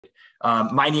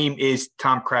My name is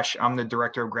Tom Kresh. I'm the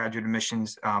Director of Graduate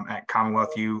Admissions at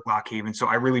Commonwealth U Lock Haven. So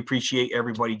I really appreciate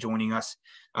everybody joining us.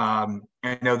 I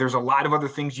know there's a lot of other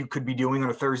things you could be doing on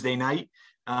a Thursday night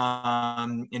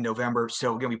in November.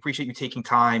 So again, we appreciate you taking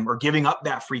time or giving up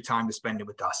that free time to spend it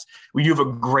with us. We do have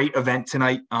a great event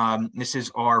tonight. This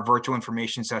is our virtual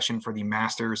information session for the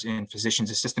Masters in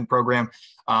Physician's Assistant program.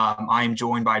 I am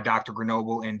joined by Dr.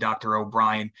 Grenoble and Dr.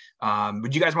 O'Brien.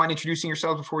 Would you guys mind introducing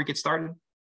yourselves before we get started?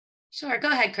 Sure.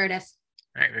 Go ahead, Curtis.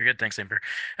 All right, very good. Thanks, Amber.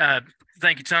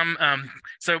 Thank you, Tom.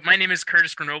 So my name is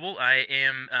Curtis Grenoble. I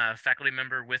am a faculty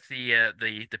member with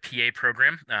the PA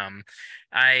program.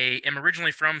 I am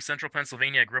originally from Central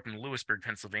Pennsylvania. I grew up in Lewisburg,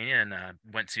 Pennsylvania, and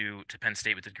went to Penn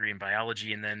State with a degree in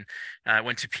biology, and then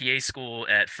went to PA school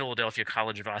at Philadelphia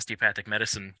College of Osteopathic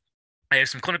Medicine. I have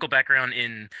some clinical background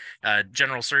in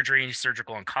general surgery,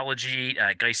 surgical oncology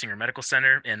at Geisinger Medical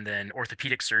Center, and then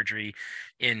orthopedic surgery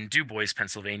in Du Bois,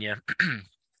 Pennsylvania.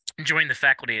 Joined the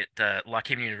faculty at Lock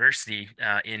Haven University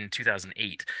in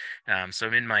 2008. So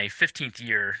I'm in my 15th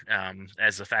year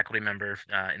as a faculty member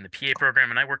in the PA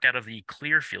program, and I work out of the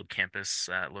Clearfield campus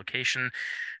location,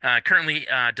 currently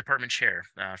department chair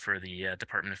for the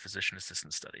Department of Physician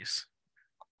Assistant Studies.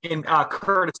 And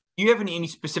Curtis, do you have any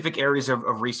specific areas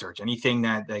of research? Anything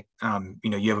that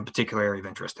you have a particular area of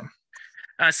interest in?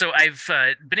 So I've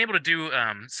been able to do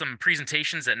some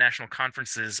presentations at national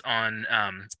conferences on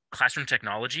classroom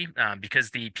technology because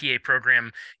the PA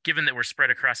program, given that we're spread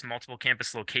across multiple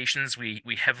campus locations, we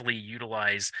heavily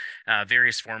utilize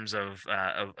various forms of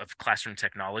classroom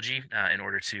technology in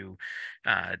order to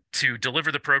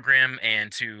deliver the program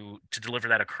and to deliver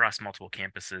that across multiple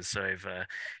campuses. So I've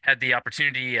had the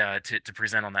opportunity to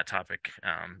present on that topic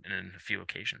in a few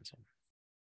occasions.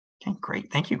 Okay,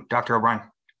 great. Thank you. Dr. O'Brien.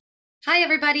 Hi,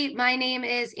 everybody. My name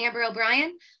is Amber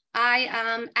O'Brien.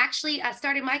 I actually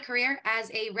started my career as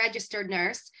a registered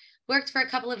nurse, worked for a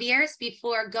couple of years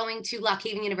before going to Lock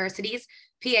Haven University's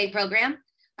PA program.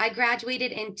 I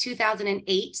graduated in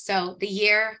 2008, so the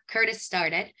year Curtis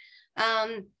started.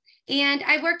 And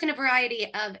I worked in a variety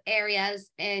of areas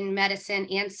in medicine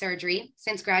and surgery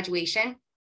since graduation.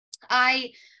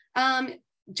 I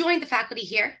joined the faculty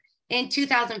here in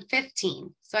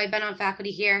 2015. So I've been on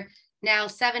faculty here now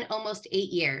 7, almost 8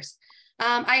 years.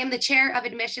 I am the chair of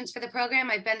admissions for the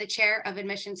program. I've been the chair of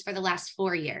admissions for the last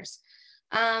 4 years.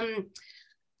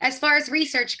 As far as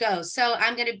research goes, so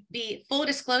I'm going to be full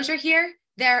disclosure here.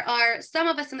 There are some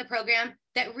of us in the program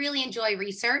that really enjoy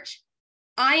research.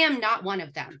 I am not one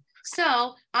of them.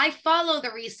 So I follow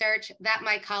the research that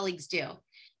my colleagues do.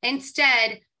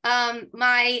 Instead,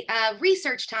 my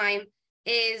research time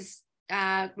is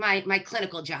my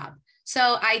clinical job.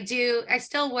 So I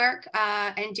still work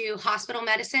and do hospital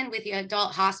medicine with the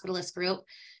adult hospitalist group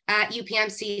at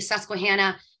UPMC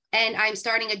Susquehanna. And I'm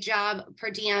starting a job per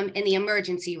diem in the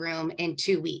emergency room in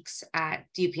 2 weeks at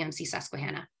UPMC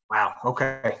Susquehanna. Wow.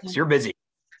 Okay. So you're busy.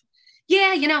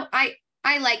 Yeah.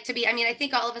 I like to be. I mean, I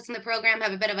think all of us in the program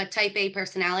have a bit of a type A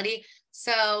personality.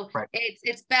 So right.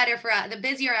 It's better for the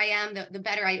busier I am, the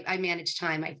better I manage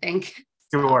time, I think.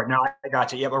 Sure. No, I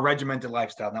got you. You have a regimented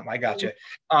lifestyle. No, I got you.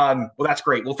 Well, that's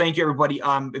great. Well, thank you, everybody.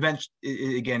 Event,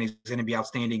 again, is going to be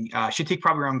outstanding. Should take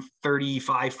probably around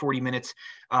 35, 40 minutes.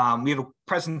 We have a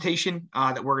presentation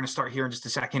that we're going to start here in just a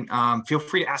second. Feel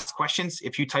free to ask questions.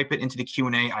 If you type it into the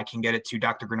Q&A, I can get it to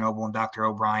Dr. Grenoble and Dr.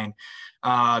 O'Brien.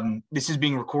 This is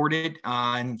being recorded.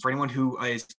 And for anyone who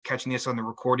is catching this on the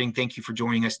recording, thank you for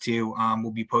joining us too.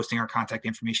 We'll be posting our contact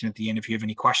information at the end if you have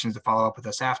any questions to follow up with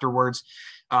us afterwards.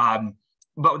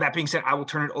 But with that being said, I will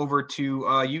turn it over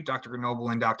to you, Dr. Grenoble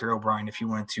and Dr. O'Brien, if you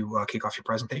want to kick off your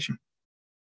presentation.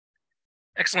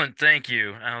 Excellent. Thank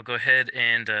you. I'll go ahead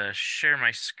and share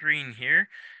my screen here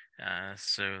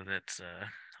so that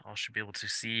all should be able to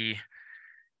see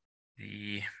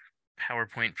the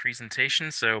PowerPoint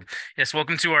presentation. So yes,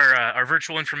 welcome to our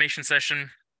virtual information session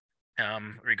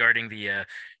regarding the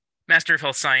Master of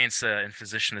Health Science and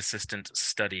Physician Assistant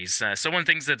Studies. So one of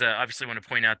the things that obviously want to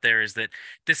point out there is that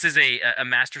this is a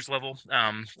master's level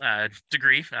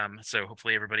degree. So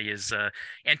hopefully everybody is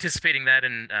anticipating that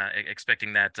and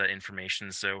expecting that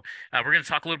information. So we're going to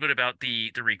talk a little bit about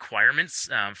the requirements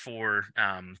for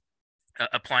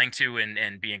applying to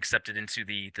and being accepted into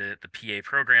the PA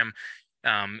program.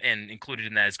 And included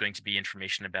in that is going to be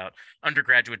information about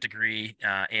undergraduate degree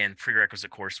and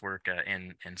prerequisite coursework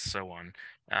and so on.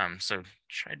 So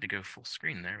tried to go full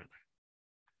screen there.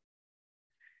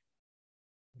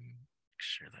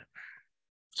 Share that.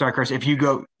 Sorry, Chris, if you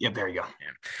go, yeah, there you go.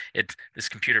 Yeah. This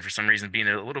computer, for some reason, being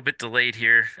a little bit delayed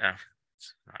here.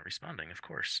 It's not responding, of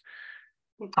course.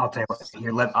 I'll tell you what,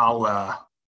 here,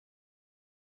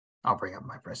 I'll bring up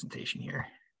my presentation here.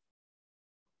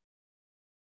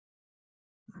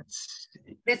 Let's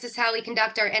see. This is how we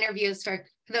conduct our interviews for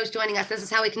those joining us. This is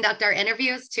how we conduct our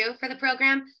interviews too for the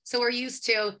program. So we're used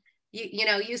to,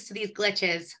 used to these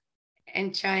glitches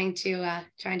and trying to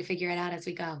figure it out as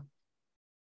we go.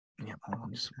 Yeah, hold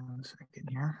on just 1 second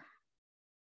here.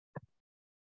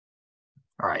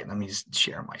 All right, let me just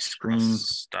share my screen.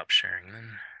 Stop sharing then.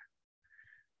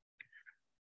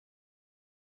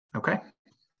 Okay.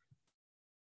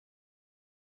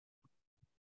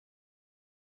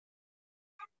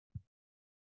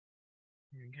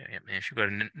 Yeah, if you go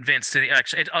to advance to the,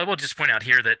 actually, I will just point out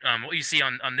here that what you see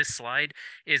on this slide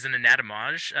is an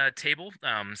anatomage table.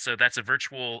 So that's a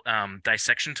virtual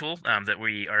dissection tool that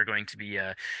we are going to be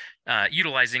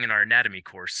utilizing in our anatomy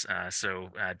course. So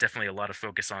definitely a lot of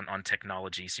focus on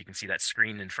technology. So you can see that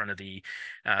screen in front of the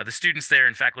students there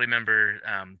and faculty member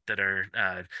that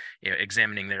are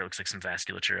examining there. It looks like some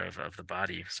vasculature of the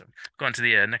body. So go on to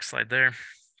the next slide there.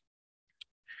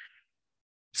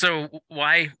 So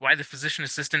why the physician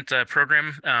assistant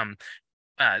program?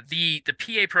 The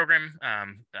PA program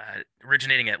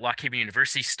originating at Lock Haven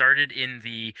University started in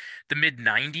the mid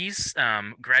 90s,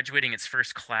 graduating its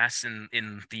first class in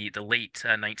the late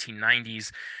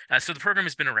 1990s. So the program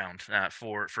has been around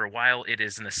for a while. It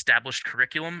is an established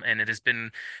curriculum, and it has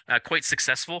been quite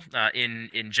successful in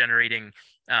generating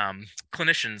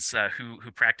clinicians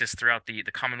who practice throughout the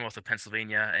Commonwealth of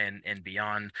Pennsylvania and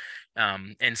beyond.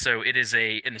 And so it is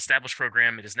an established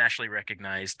program. It is nationally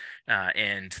recognized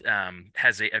and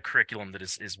has a curriculum that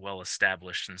is well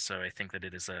established. And so I think that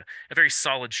it is a very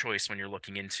solid choice when you're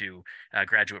looking into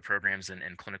graduate programs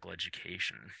and clinical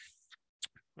education.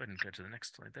 Go ahead and go to the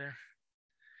next slide there.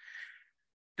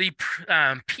 The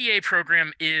PA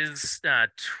program is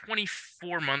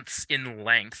 24 months in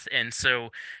length, and so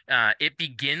it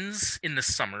begins in the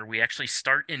summer. We actually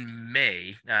start in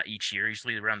May each year,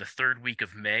 usually around the third week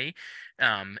of May,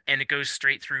 and it goes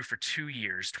straight through for 2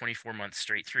 years, 24 months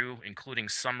straight through, including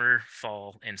summer,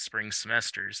 fall, and spring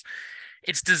semesters.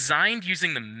 It's designed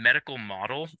using the medical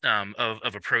model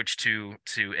of approach to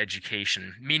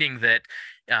education, meaning that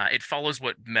it follows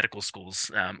what medical schools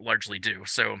largely do.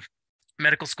 So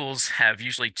medical schools have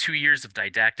usually 2 years of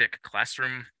didactic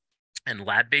classroom and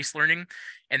lab-based learning,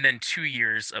 and then 2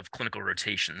 years of clinical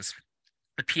rotations.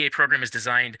 The PA program is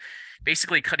designed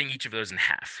basically cutting each of those in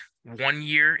half. 1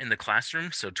 year in the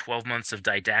classroom, so 12 months of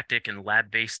didactic and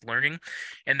lab-based learning,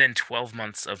 and then 12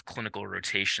 months of clinical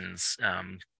rotations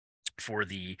for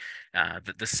the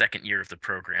second year of the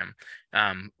program.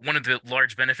 One of the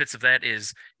large benefits of that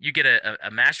is you get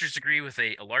a master's degree with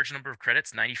a large number of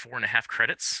credits. 94.5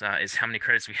 credits is how many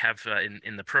credits we have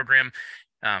in the program.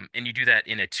 And you do that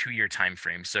in a 2-year time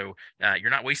frame. So you're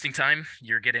not wasting time.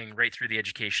 You're getting right through the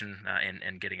education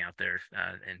and getting out there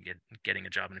and getting a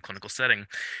job in a clinical setting.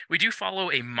 We do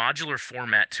follow a modular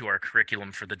format to our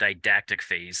curriculum for the didactic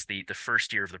phase, the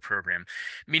first year of the program,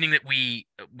 meaning that we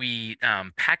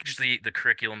package the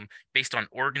curriculum based on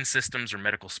organ systems or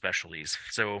medical specialties.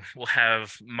 So we'll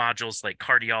have modules like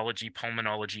cardiology,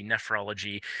 pulmonology,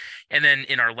 nephrology, and then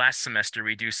in our last semester,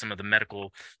 we do some of the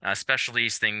medical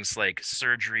specialties, things like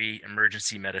surgery,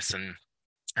 emergency medicine,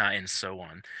 and so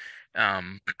on.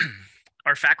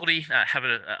 Our faculty have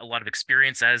a lot of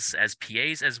experience as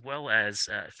PAs as well as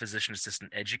physician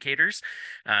assistant educators.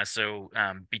 So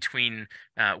between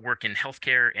work in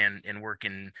healthcare and work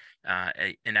in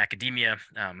academia,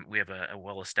 we have a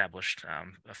well-established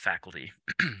faculty.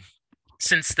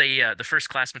 Since the first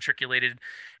class matriculated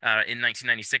in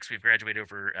 1996, we've graduated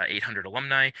over 800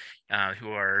 alumni who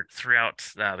are throughout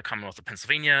the Commonwealth of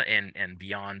Pennsylvania and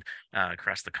beyond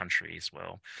across the country as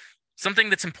well. Something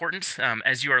that's important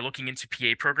as you are looking into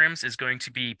PA programs is going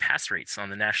to be pass rates on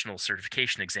the National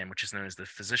Certification Exam, which is known as the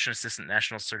Physician Assistant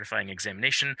National Certifying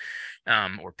Examination,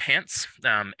 or PANCE.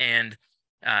 And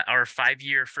our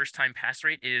 5-year first-time pass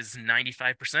rate is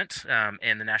 95%,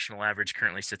 and the national average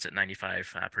currently sits at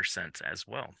 95% as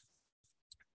well.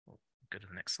 We'll go to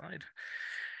the next slide.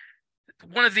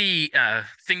 One of the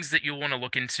things that you'll want to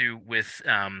look into with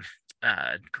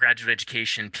graduate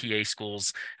education, PA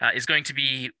schools, is going to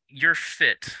be your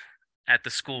fit at the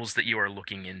schools that you are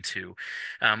looking into.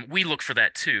 We look for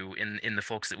that too in the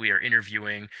folks that we are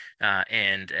interviewing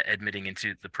and admitting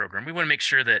into the program. We want to make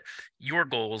sure that your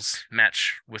goals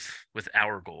match with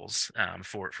our goals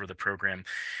for the program.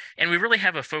 And we really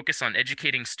have a focus on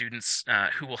educating students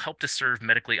who will help to serve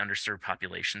medically underserved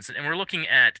populations. And we're looking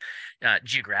at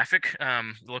geographic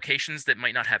locations that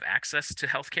might not have access to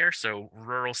healthcare, so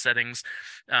rural settings,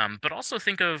 but also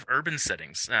think of urban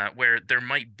settings where there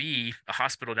might be a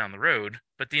hospital down the road, road,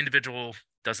 but the individual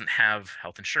doesn't have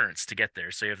health insurance to get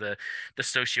there. So you have the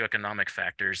socioeconomic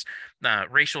factors,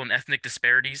 racial and ethnic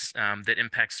disparities that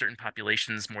impact certain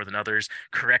populations more than others,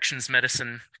 corrections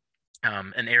medicine,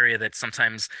 an area that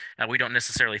sometimes we don't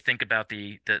necessarily think about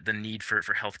the need for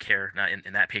healthcare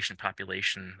in that patient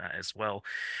population as well.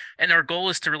 And our goal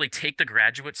is to really take the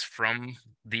graduates from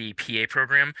the PA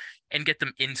program and get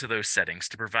them into those settings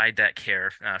to provide that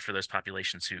care for those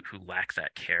populations who lack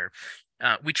that care.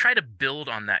 We try to build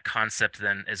on that concept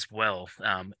then as well,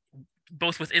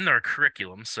 both within our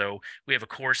curriculum. So we have a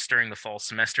course during the fall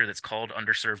semester that's called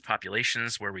Underserved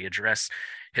Populations, where we address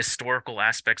historical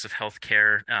aspects of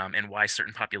healthcare and why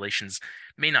certain populations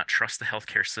may not trust the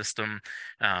healthcare system,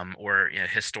 or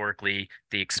historically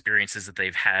the experiences that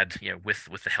they've had with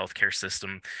the healthcare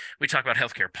system. We talk about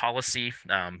healthcare policy,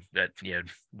 that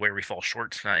where we fall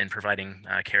short in providing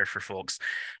care for folks,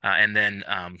 and then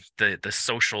the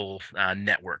social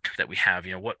network that we have.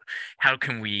 How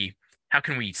can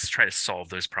we try to solve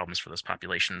those problems for those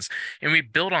populations? And we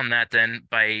build on that then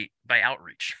by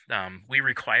outreach. We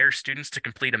require students to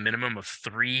complete a minimum of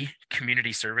 3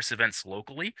 community service events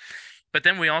locally, but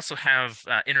then we also have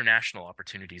international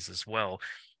opportunities as well.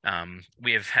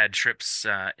 We have had trips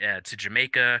to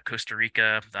Jamaica, Costa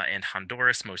Rica, and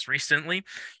Honduras most recently.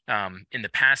 In the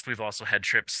past, we've also had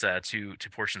trips to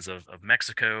portions of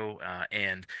Mexico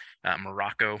and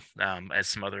Morocco as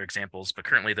some other examples, but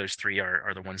currently those 3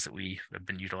 are the ones that we have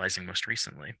been utilizing most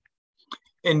recently.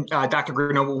 And Dr.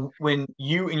 Grenoble, when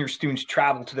you and your students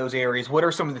travel to those areas, what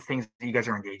are some of the things that you guys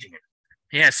are engaging in?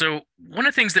 Yeah, so one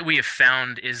of the things that we have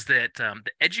found is that the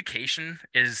education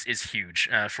is huge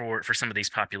for some of these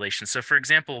populations. So, for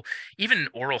example, even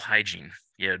oral hygiene,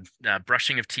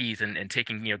 brushing of teeth and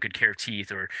taking good care of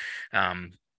teeth, or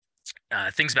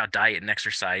things about diet and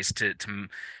exercise to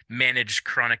manage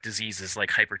chronic diseases like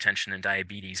hypertension and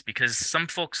diabetes, because some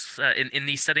folks in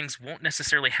these settings won't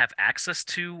necessarily have access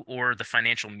to or the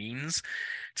financial means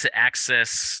to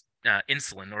access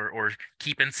insulin or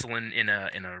keep insulin in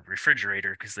a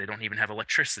refrigerator because they don't even have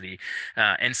electricity,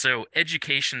 and so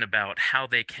education about how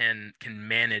they can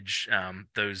manage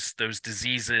those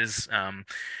diseases,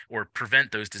 or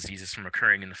prevent those diseases from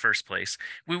occurring in the first place.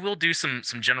 We will do some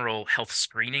general health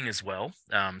screening as well,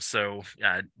 so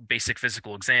basic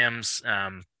physical exams,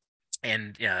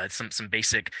 and some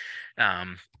basic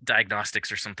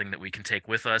diagnostics are something that we can take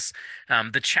with us.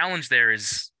 The challenge there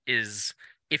is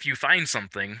if you find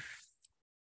something,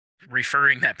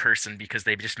 referring that person because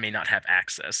they just may not have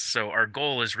access. So our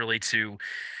goal is really to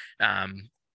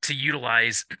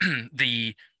utilize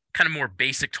the kind of more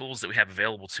basic tools that we have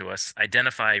available to us,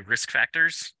 identify risk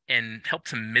factors, and help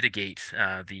to mitigate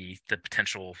the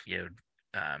potential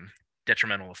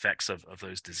detrimental effects of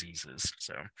those diseases.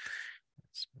 So,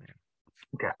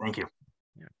 okay, thank you.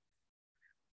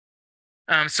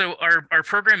 So our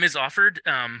program is offered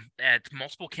at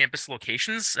multiple campus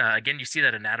locations. Again, you see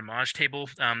that anatomage table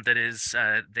that is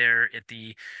there at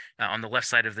the on the left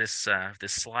side of this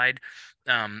slide.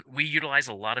 We utilize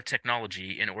a lot of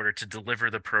technology in order to deliver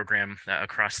the program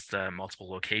across the multiple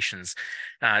locations.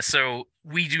 So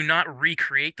we do not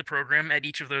recreate the program at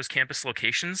each of those campus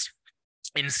locations.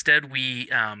 Instead, we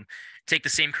take the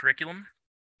same curriculum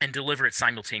and deliver it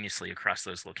simultaneously across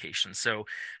those locations. So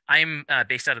I'm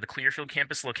based out of the Clearfield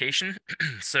campus location.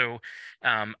 So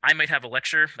I might have a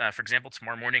lecture, for example,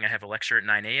 tomorrow morning I have a lecture at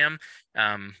 9 a.m.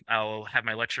 I'll have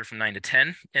my lecture from 9 to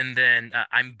 10, and then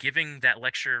I'm giving that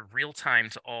lecture real time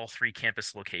to all 3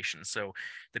 campus locations. So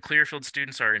the Clearfield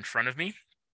students are in front of me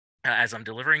as I'm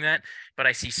delivering that, but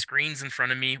I see screens in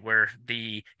front of me where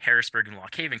the Harrisburg and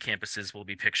Lock Haven campuses will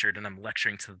be pictured, and I'm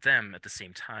lecturing to them at the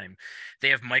same time. They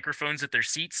have microphones at their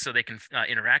seats so they can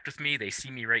interact with me. They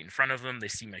see me right in front of them. They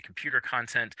see my computer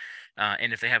content,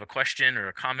 and if they have a question or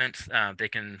a comment, they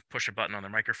can push a button on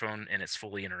their microphone, and it's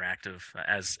fully interactive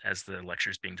as the lecture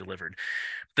is being delivered.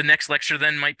 The next lecture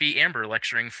then might be Amber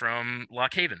lecturing from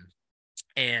Lock Haven.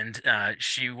 And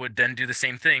she would then do the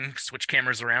same thing, switch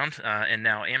cameras around, and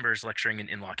now Amber's lecturing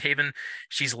in Lock Haven.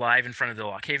 She's live in front of the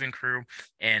Lock Haven crew,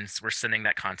 and we're sending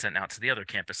that content out to the other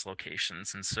campus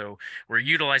locations. And so we're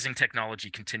utilizing technology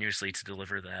continuously to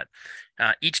deliver that.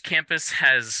 Each campus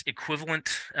has equivalent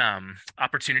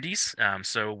opportunities,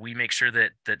 so we make sure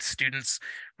that students,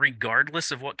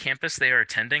 regardless of what campus they are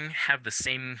attending, have the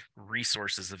same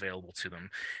resources available to them.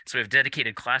 So we have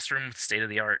dedicated classroom with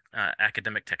state-of-the-art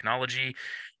academic technology.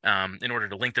 In order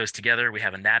to link those together, we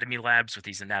have anatomy labs with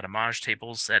these anatomage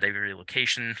tables at every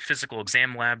location, physical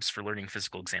exam labs for learning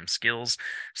physical exam skills,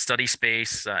 study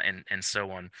space, and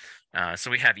so on. So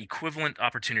we have equivalent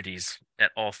opportunities at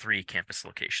all 3 campus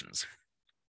locations.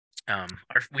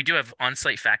 We do have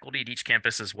on-site faculty at each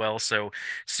campus as well, so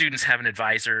students have an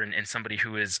advisor and somebody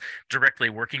who is directly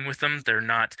working with them. They're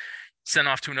not sent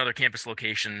off to another campus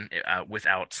location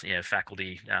without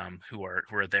faculty who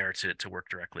are there to work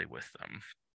directly with them.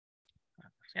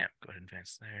 Yeah, go ahead and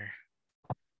advance there.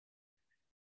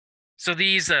 So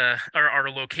these are our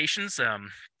locations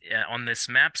on this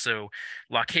map. So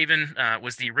Lock Haven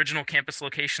was the original campus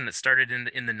location that started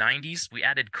in the 90s. We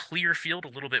added Clearfield a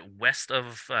little bit west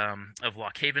of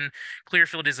Lock Haven.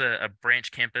 Clearfield is a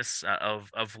branch campus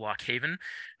of Lock Haven.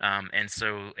 And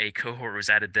so a cohort was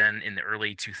added then in the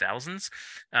early 2000s.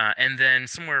 And then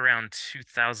somewhere around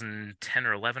 2010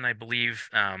 or 11, I believe,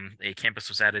 a campus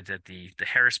was added at the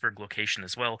Harrisburg location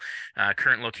as well.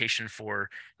 Current location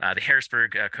for the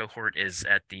Harrisburg cohort is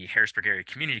at the Harrisburg Area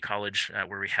Community College,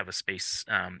 where we have a space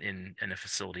in a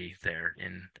facility there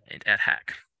at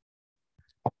HAC.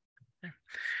 Okay.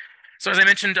 So as I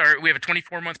mentioned, we have a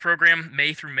 24-month program,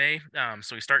 May through May.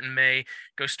 So we start in May,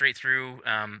 go straight through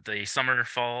the summer,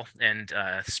 fall, and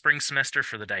spring semester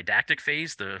for the didactic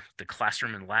phase, the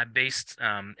classroom and lab-based.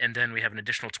 And then we have an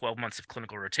additional 12 months of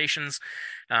clinical rotations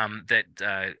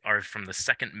that are from the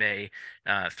 2nd May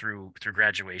through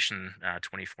graduation,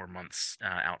 24 months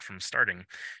out from starting.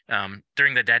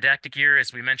 During the didactic year,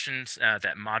 as we mentioned,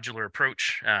 that modular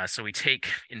approach. So we take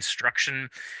instruction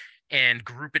and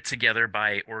group it together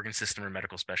by organ system or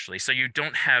medical specialty. So you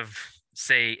don't have,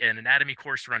 say, an anatomy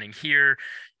course running here,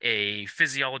 a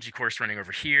physiology course running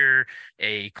over here,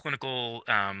 a clinical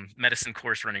medicine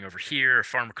course running over here, a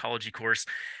pharmacology course.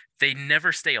 They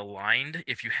never stay aligned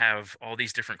if you have all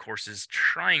these different courses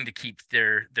trying to keep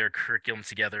their curriculum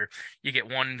together. You get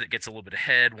one that gets a little bit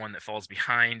ahead, one that falls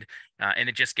behind, and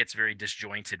it just gets very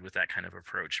disjointed with that kind of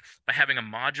approach. By having a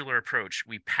modular approach,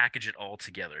 we package it all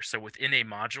together. So within a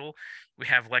module, we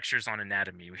have lectures on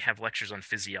anatomy, we have lectures on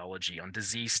physiology, on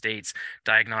disease states,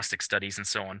 diagnostic studies, and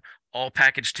so on, all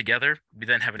packaged together. We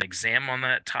then have an exam on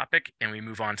that topic, and we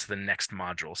move on to the next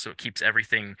module. So it keeps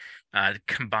everything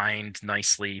combined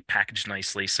nicely, packaged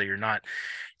nicely, so you're not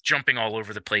jumping all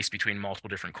over the place between multiple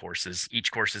different courses.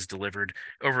 Each course is delivered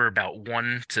over about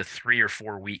 1 to 3 or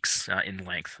 4 weeks in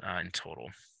length in total.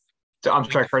 So I'm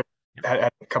sorry, I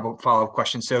had a couple follow-up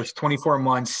questions. So it's 24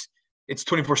 months. It's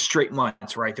 24 straight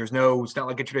months, right? It's not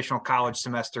like a traditional college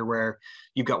semester where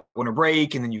you've got winter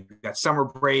break and then you've got summer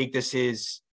break. That's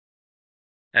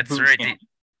right.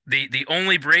 The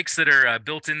only breaks that are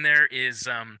built in there is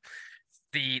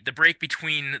the break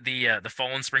between the fall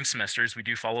and spring semesters. We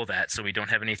do follow that, so we don't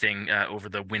have anything over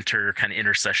the winter kind of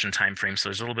intersession time frame. So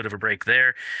there's a little bit of a break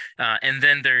there, and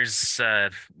then there's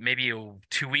maybe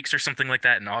 2 weeks or something like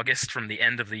that in August from the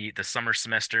end of the summer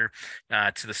semester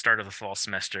to the start of the fall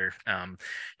semester,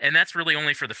 and that's really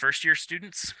only for the first year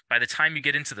students. By the time you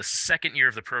get into the 2nd year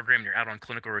of the program, you're out on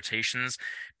clinical rotations.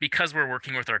 Because we're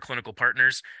working with our clinical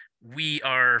partners, we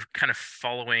are kind of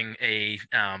following a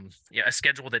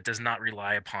schedule that does not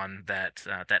rely upon that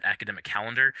academic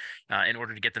calendar in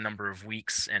order to get the number of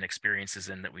weeks and experiences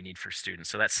in that we need for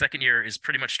students. So that 2nd year is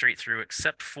pretty much straight through,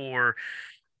 except for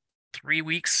 3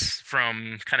 weeks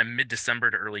from kind of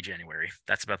mid-December to early January.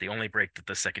 That's about the only break that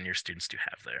the 2nd year students do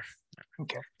have there.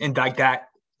 Okay. And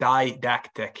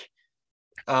didactic.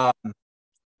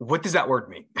 What does that word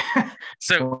mean?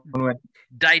 So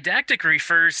didactic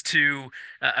refers to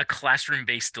a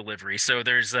classroom-based delivery. So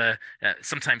there's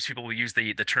sometimes people will use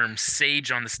the term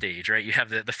sage on the stage, right? You have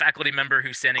the faculty member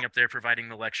who's standing up there providing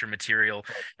the lecture material,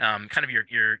 kind of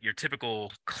your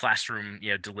typical classroom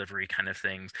delivery kind of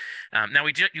things. Now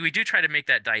we do try to make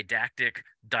that didactic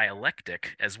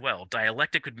dialectic as well.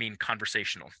 Dialectic would mean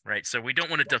conversational, right? So we don't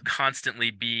want it to constantly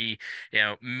be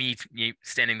me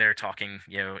standing there talking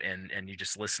and you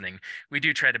just listening. We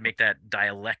do try to make that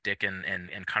dialectic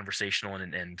and conversational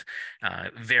and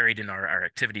varied in our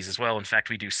activities as well. In fact,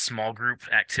 we do small group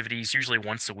activities usually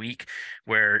once a week,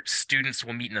 where students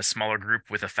will meet in a smaller group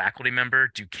with a faculty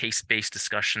member, do case-based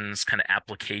discussions, kind of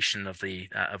application of the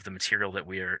material that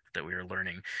we are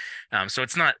learning. So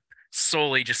it's not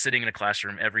solely just sitting in a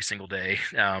classroom every single day.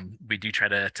 We do try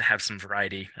to have some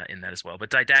variety in that as well. But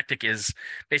didactic is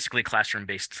basically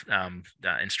classroom-based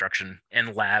instruction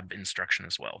and lab instruction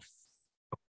as well.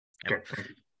 Okay.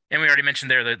 And we already mentioned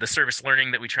there the service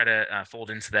learning that we try to fold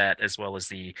into that, as well as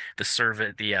the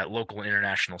local and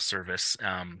international service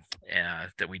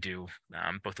that we do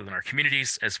both within our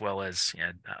communities as well as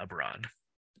abroad.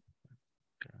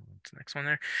 To the next one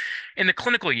there. In the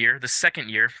clinical year, the 2nd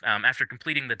year, after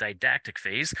completing the didactic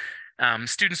phase,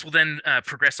 Students will then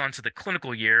progress on to the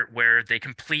clinical year where they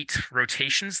complete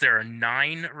rotations. There are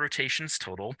 9 rotations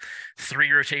total,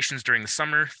 3 rotations during the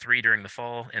summer, 3 during the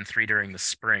fall, and 3 during the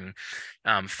spring.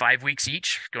 5 weeks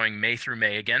each, going May through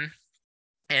May again.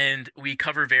 And we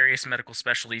cover various medical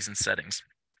specialties and settings.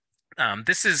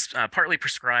 This is partly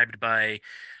prescribed by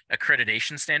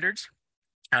accreditation standards,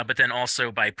 but then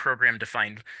also by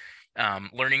program-defined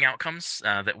learning outcomes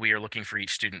that we are looking for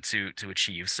each student to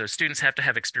achieve. So students have to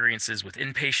have experiences with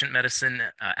inpatient medicine,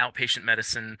 outpatient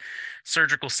medicine,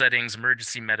 surgical settings,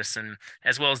 emergency medicine,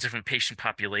 as well as different patient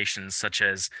populations such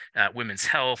as women's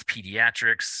health,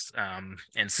 pediatrics,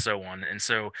 and so on. And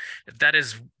so that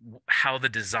is how the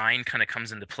design kind of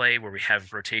comes into play, where we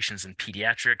have rotations in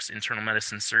pediatrics, internal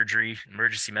medicine, surgery,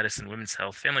 emergency medicine, women's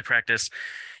health, family practice,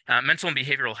 mental and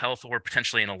behavioral health, or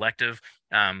potentially an elective.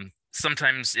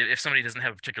 Sometimes if somebody doesn't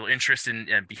have a particular interest in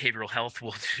behavioral health,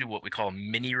 we'll do what we call a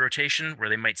mini rotation, where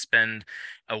they might spend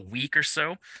a week or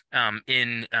so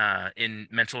in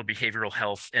mental or behavioral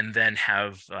health, and then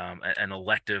have an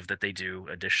elective that they do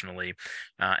additionally.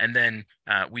 And then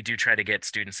we do try to get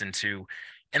students into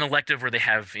an elective where they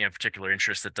have particular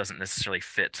interest that doesn't necessarily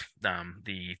fit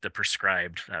the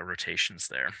prescribed rotations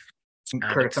there.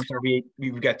 Curtis, I'm sorry,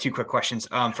 we've got 2 quick questions.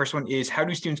 First one is, how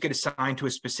do students get assigned to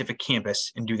a specific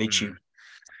campus, and do they choose?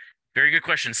 Very good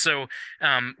question. So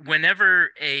whenever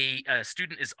a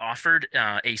student is offered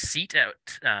a seat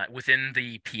within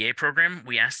the PA program,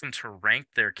 we ask them to rank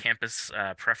their campus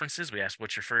preferences. We ask,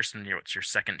 what's your first and what's your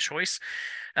second choice?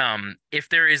 If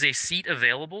there is a seat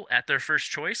available at their first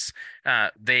choice,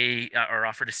 they are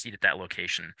offered a seat at that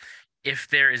location. If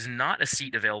there is not a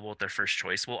seat available at their first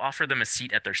choice, we'll offer them a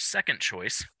seat at their second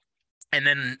choice, and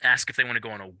then ask if they want to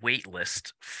go on a wait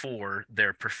list for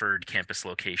their preferred campus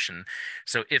location.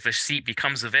 So if a seat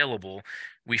becomes available,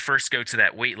 we first go to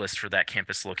that wait list for that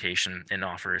campus location and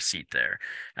offer a seat there.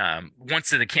 Once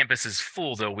the campus is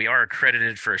full, though, we are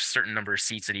accredited for a certain number of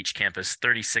seats at each campus,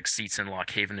 36 seats in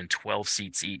Lock Haven and 12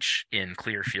 seats each in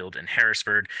Clearfield and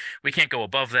Harrisburg. We can't go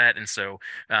above that. And so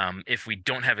if we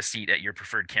don't have a seat at your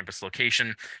preferred campus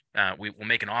location, we will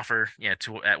make an offer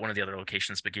at one of the other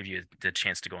locations, but give you the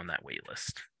chance to go on that wait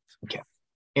list. Okay.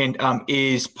 And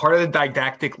is part of the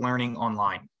didactic learning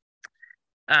online?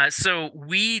 So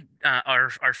we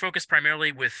are focused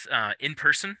primarily with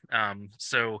in-person.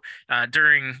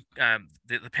 During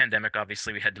the pandemic,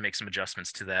 obviously, we had to make some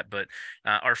adjustments to that, but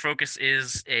our focus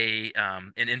is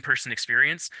an in-person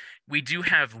experience. We do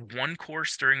have one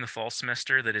course during the fall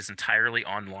semester that is entirely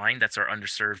online. That's our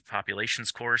underserved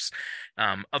populations course.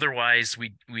 Otherwise,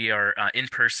 we are in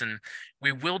person.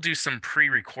 We will do some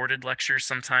pre-recorded lectures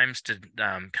sometimes to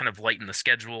kind of lighten the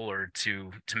schedule, or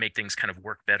to make things kind of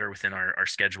work better within our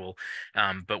schedule.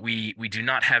 But we do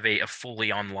not have a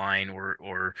fully online,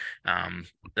 or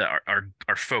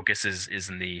our focus is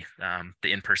in the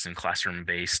in-person classroom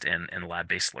based and lab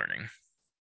based learning.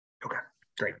 Okay,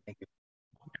 great, thank you.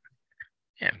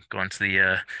 Yeah, go on to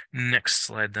the next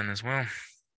slide then as well.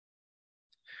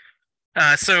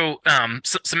 So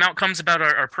some outcomes about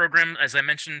our program. As I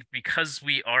mentioned, because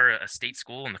we are a state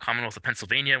school in the Commonwealth of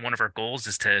Pennsylvania, one of our goals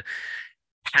is to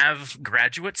have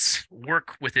graduates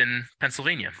work within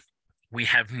Pennsylvania. We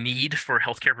have need for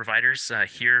healthcare providers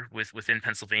here within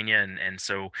Pennsylvania, and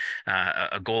so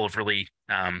a goal of really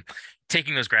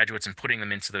taking those graduates and putting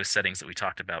them into those settings that we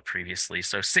talked about previously.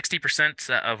 So 60%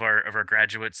 of our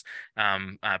graduates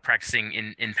practicing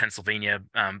in Pennsylvania,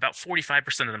 about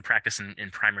 45% of them practice in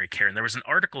primary care. And there was an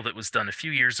article that was done a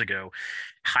few years ago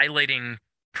highlighting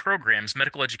programs,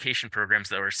 medical education programs,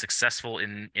 that were successful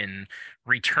in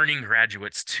returning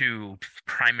graduates to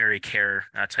primary care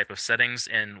type of settings.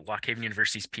 And Lock Haven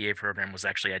University's PA program was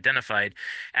actually identified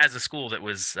as a school that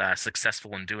was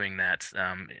successful in doing that,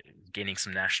 gaining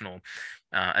some national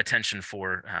attention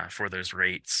for those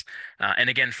rates. And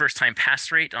again, first time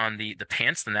pass rate on the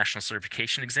PANCE, the National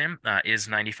Certification Exam, is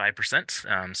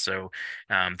 95%. So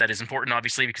that is important,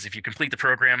 obviously, because if you complete the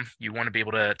program, you want to be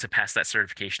able to pass that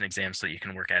certification exam so that you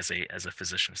can work as a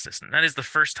physician assistant. That is the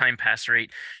first time pass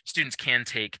rate. Students can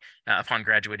take, upon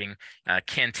graduating,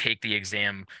 can take the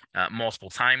exam multiple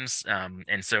times.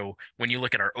 And so when you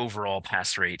look at our overall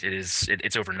pass rate,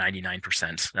 it's over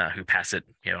 99% who pass it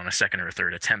on a second or a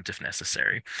third attempt if necessary.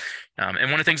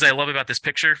 And one of the things I love about this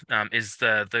picture is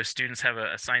those students have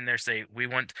a sign there say, we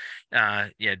want they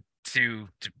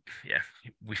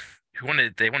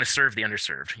want to serve the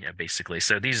underserved, basically.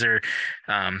 So these are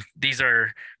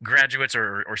graduates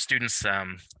or students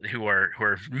who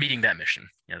are meeting that mission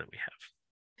that we have.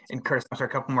 And Curtis, I'm sorry,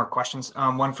 a couple more questions.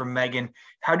 One from Megan.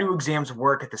 How do exams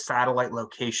work at the satellite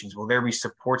locations? Will there be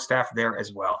support staff there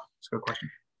as well? That's a good question.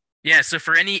 Yeah, so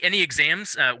for any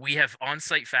exams, we have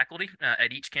on-site faculty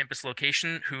at each campus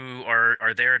location who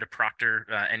are there to proctor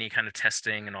any kind of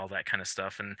testing and all that kind of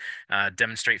stuff, and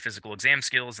demonstrate physical exam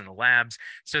skills in the labs.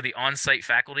 So the on-site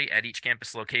faculty at each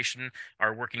campus location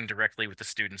are working directly with the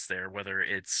students there, whether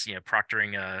it's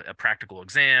proctoring a practical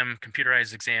exam,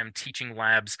 computerized exam, teaching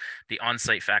labs. The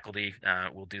on-site faculty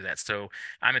will do that. So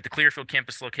I'm at the Clearfield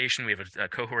campus location. We have a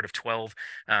cohort of 12.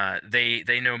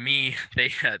 They know me.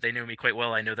 They know me quite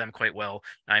well. I know them quite well.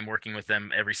 I'm working with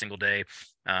them every single day.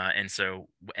 And so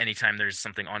anytime there's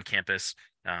something on campus,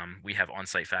 we have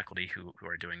on-site faculty who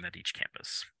are doing that at each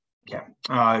campus.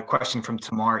 Yeah. Question from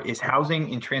Tamar: is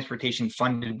housing and transportation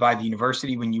funded by the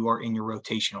university when you are in your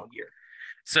rotational year?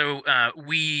 So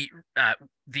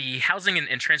the housing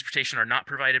and transportation are not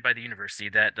provided by the university.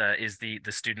 That is the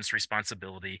student's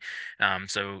responsibility.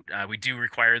 So we do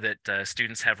require that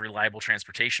students have reliable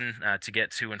transportation to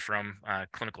get to and from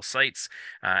clinical sites,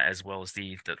 as well as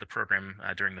the program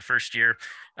during the first year.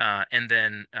 And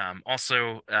then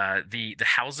also the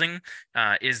housing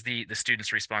is the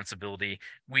student's responsibility.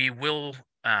 We will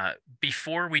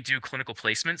before we do clinical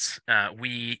placements,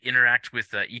 we interact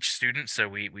with each student. So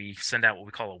we send out what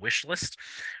we call a wish list,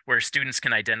 where students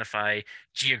can identify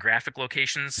geographic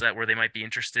locations where they might be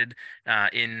interested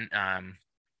in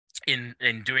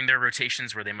doing their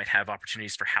rotations, where they might have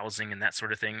opportunities for housing and that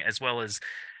sort of thing, as well as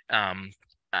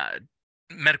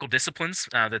medical disciplines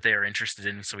that they are interested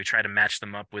in. So we try to match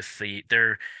them up with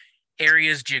their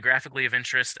areas geographically of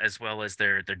interest, as well as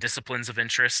their disciplines of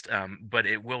interest, but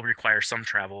it will require some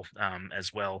travel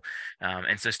as well.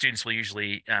 And so students will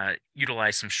usually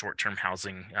utilize some short-term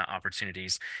housing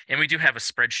opportunities. And we do have a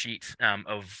spreadsheet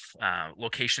of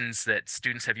locations that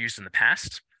students have used in the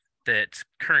past that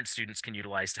current students can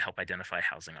utilize to help identify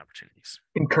housing opportunities.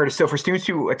 And Curtis, so for students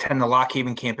who attend the Lock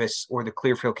Haven campus or the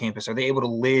Clearfield campus, are they able to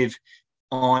live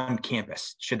on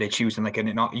campus should they choose in like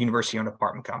a university-owned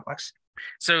apartment complex?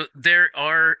 So there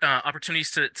are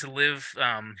opportunities to live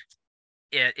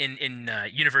in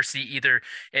university. Either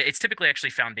it's typically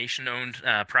actually foundation owned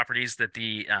properties that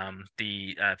the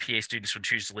PA students would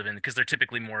choose to live in, because they're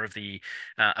typically more of the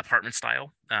apartment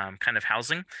style kind of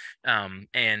housing.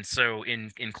 And so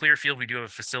in Clearfield, we do have a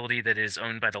facility that is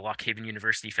owned by the Lock Haven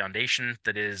University Foundation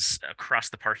that is across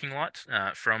the parking lot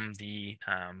from the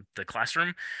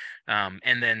classroom.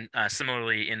 And then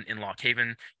similarly in Lock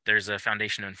Haven, there's a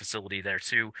foundation owned facility there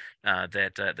too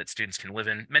that students can live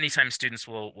in. Many times students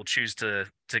will choose to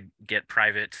get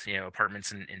private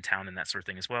apartments in town and that sort of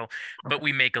thing as well. Okay. But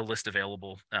we make a list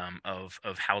available of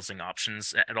housing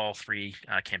options at all three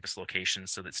campus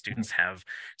locations, so that students have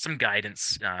some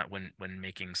guidance when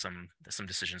making some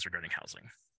decisions regarding housing.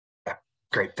 Yeah,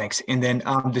 great, thanks. And then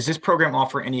does this program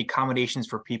offer any accommodations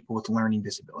for people with learning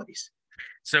disabilities?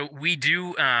 So we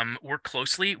do work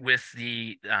closely with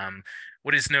the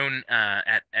what is known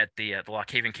at the Lock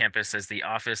Haven campus as the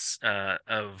Office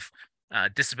of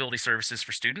Disability Services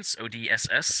for Students,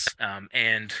 ODSS,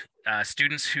 and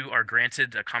students who are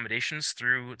granted accommodations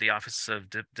through the Office of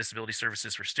Disability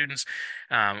Services for Students.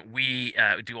 We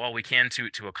do all we can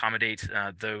to accommodate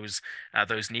those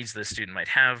needs the student might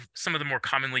have. Some of the more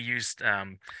commonly used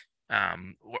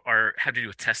have to do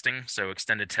with testing, so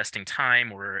extended testing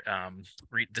time or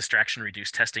distraction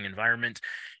reduced testing environment.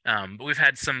 But we've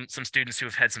had some students who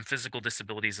have had some physical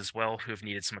disabilities as well, who have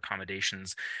needed some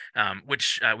accommodations,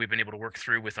 which we've been able to work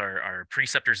through with our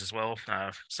preceptors as well.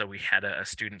 So we had a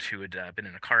student who had been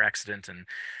in a car accident and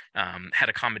had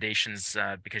accommodations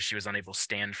because she was unable to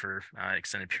stand for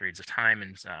extended periods of time,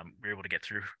 and we were able to get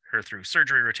her through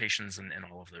surgery rotations and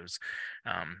all of those.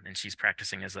 And she's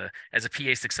practicing as a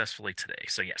PA successfully today.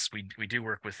 So yes, we do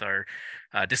work with our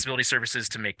disability services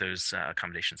to make those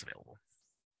accommodations available.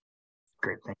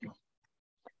 Great, thank you.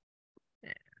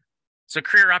 So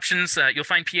career options, you'll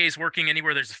find PAs working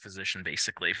anywhere there's a physician,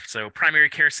 basically. So primary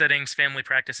care settings, family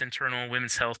practice, internal,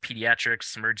 women's health,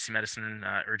 pediatrics, emergency medicine,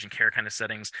 urgent care kind of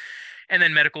settings, and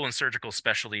then medical and surgical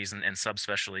specialties and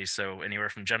subspecialties. So anywhere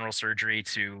from general surgery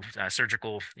to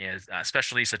surgical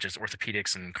specialties such as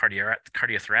orthopedics and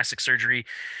cardiothoracic surgery,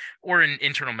 or in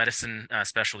internal medicine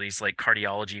specialties like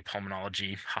cardiology,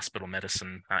 pulmonology, hospital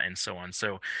medicine, and so on.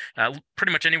 So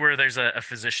pretty much anywhere there's a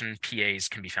physician, PAs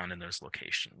can be found in those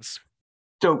locations.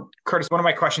 So, Curtis, one of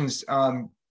my questions,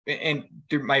 and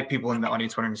there might be people in the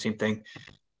audience wondering the same thing.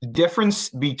 The difference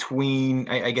between,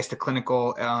 I guess, the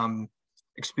clinical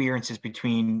experiences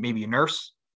between maybe a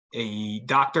nurse, a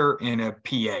doctor, and a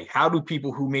PA. How do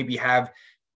people who maybe have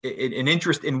an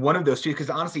interest in one of those two, because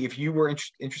honestly, if you were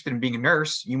interested in being a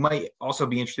nurse, you might also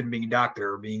be interested in being a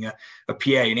doctor or being a PA.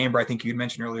 And Amber, I think you had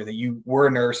mentioned earlier that you were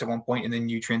a nurse at one point and then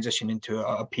you transitioned into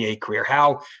a PA career.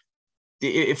 How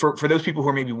for those people who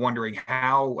are maybe wondering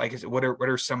how, like, what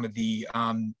are some of the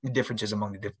differences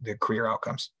among the career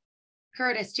outcomes?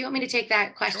 Curtis, do you want me to take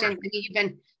that question? Sure. I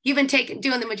mean, you've been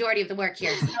doing the majority of the work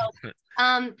here.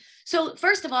 So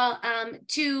first of all,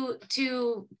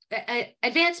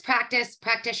 advanced practice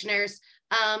practitioners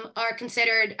are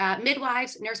considered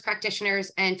midwives, nurse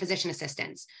practitioners, and physician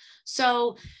assistants.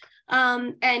 So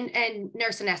and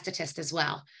nurse anesthetist as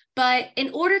well. But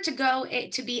in order to go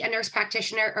to be a nurse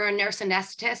practitioner or a nurse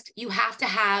anesthetist, you have to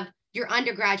have your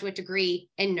undergraduate degree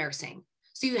in nursing.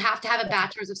 So you have to have a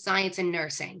bachelor's of science in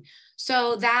nursing.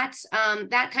 So that's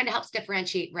that kind of helps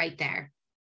differentiate right there.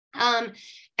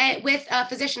 And with a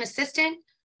physician assistant,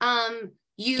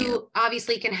 you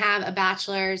obviously can have a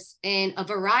bachelor's in a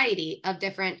variety of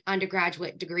different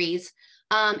undergraduate degrees,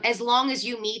 as long as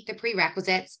you meet the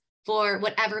prerequisites for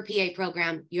whatever PA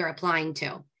program you're applying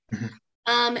to.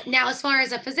 Now, as far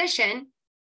as a physician,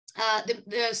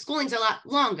 the schooling's a lot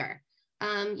longer.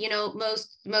 You know,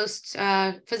 most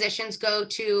physicians go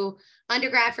to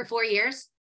undergrad for 4 years,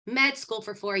 med school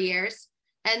for 4 years,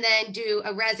 and then do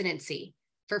a residency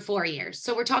for 4 years.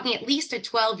 So we're talking at least a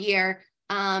 12-year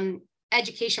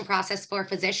education process for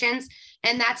physicians,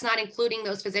 and that's not including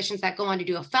those physicians that go on to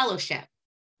do a fellowship,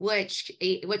 which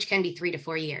can be 3 to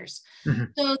 4 years.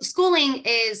 So the schooling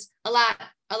is a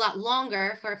lot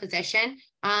longer for a physician.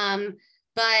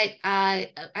 But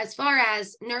as far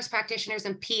as nurse practitioners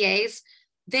and PAs,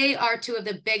 they are two of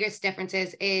the biggest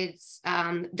differences. It's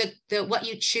the what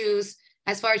you choose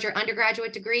as far as your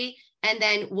undergraduate degree, and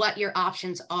then what your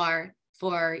options are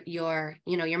for your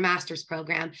master's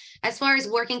program. As far as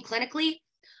working clinically,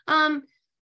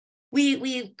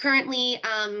 we currently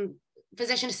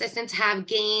physician assistants have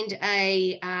gained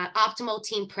a optimal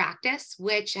team practice,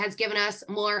 which has given us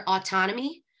more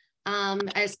autonomy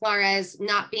as far as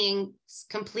not being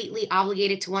completely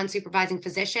obligated to one supervising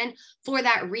physician. For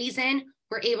that reason,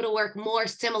 we're able to work more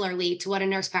similarly to what a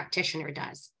nurse practitioner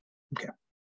does. Okay.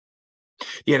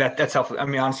 Yeah, that's helpful. I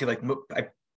mean, honestly, like, I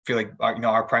feel like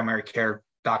our primary care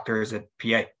doctor is a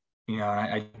PA.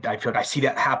 I feel like I see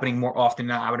that happening more often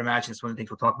now. I would imagine it's one of the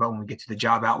things we'll talk about when we get to the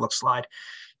job outlook slide,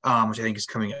 which I think is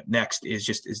coming up next, is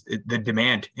the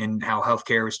demand and how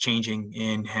healthcare is changing,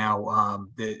 and how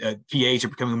the PAs are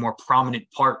becoming a more prominent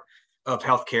part of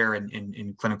healthcare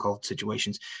in clinical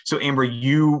situations. So Amber,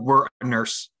 you were a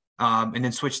nurse and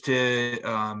then switched to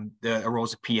the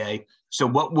roles of PA. So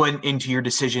what went into your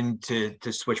decision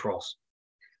to switch roles?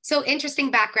 So interesting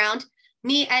background.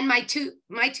 Me and my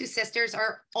two sisters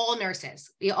are all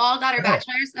nurses. We all got our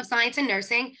bachelor's of science in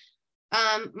nursing.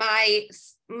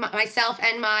 Myself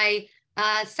and my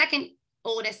second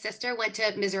oldest sister went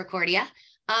to Misericordia.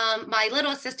 My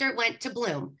little sister went to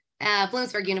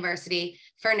Bloomsburg University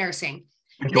for nursing.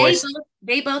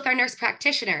 They both are nurse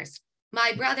practitioners.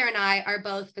 My brother and I are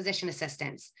both physician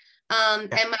assistants.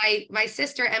 And my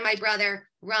sister and my brother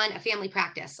run a family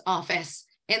practice office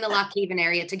in the Lock Haven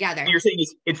area together. You're saying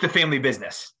it's the family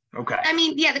business. Okay. I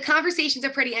mean, yeah, the conversations are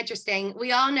pretty interesting.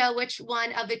 We all know which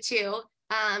one of the two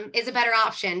is a better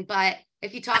option, but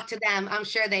if you talk to them, I'm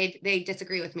sure they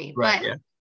disagree with me. Right.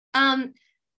 But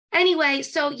anyway,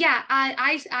 so yeah,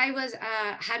 I was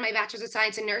had my bachelor's of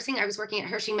science in nursing. I was working at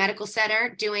Hershey Medical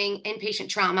Center doing inpatient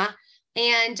trauma,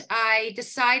 and I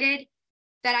decided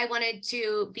that I wanted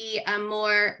to be a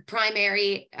more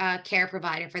primary care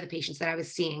provider for the patients that I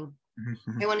was seeing.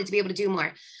 I wanted to be able to do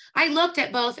more. I looked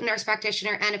at both a nurse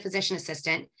practitioner and a physician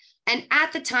assistant. And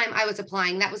at the time I was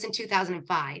applying, that was in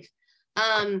 2005,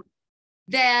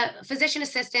 the physician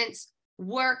assistants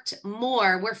were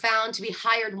found to be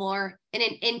hired more in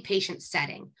an inpatient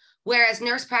setting, whereas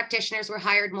nurse practitioners were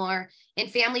hired more in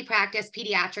family practice,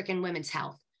 pediatric, and women's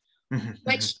health,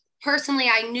 which personally,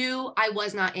 I knew I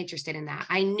was not interested in that.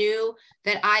 I knew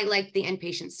that I liked the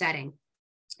inpatient setting.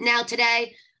 Now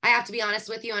today, I have to be honest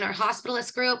with you, in our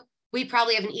hospitalist group, we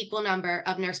probably have an equal number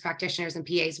of nurse practitioners and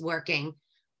PAs working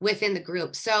within the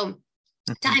group. So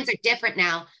times are different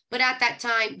now, but at that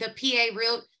time, the PA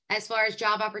route, as far as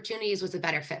job opportunities, was a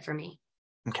better fit for me.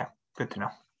 Okay, good to know.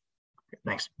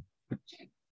 Thanks.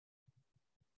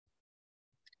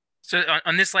 So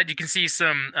on this slide, you can see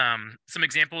some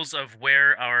examples of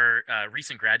where our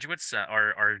recent graduates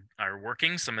are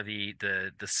working, some of the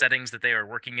settings that they are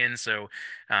working in. So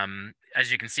as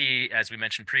you can see, as we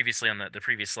mentioned previously on the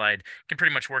previous slide, can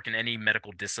pretty much work in any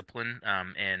medical discipline,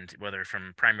 and whether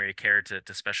from primary care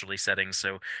to specialty settings.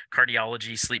 So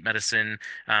cardiology, sleep medicine.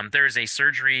 There is a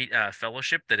surgery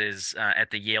fellowship that is at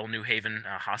the Yale New Haven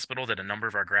Hospital that a number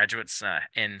of our graduates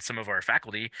and some of our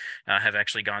faculty have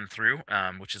actually gone through,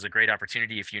 which is a great great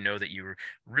opportunity if you know that you're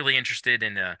really interested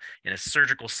in a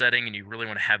surgical setting and you really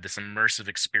want to have this immersive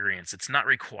experience. It's not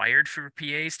required for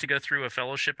PAs to go through a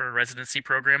fellowship or a residency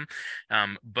program,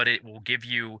 but it will give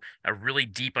you a really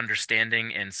deep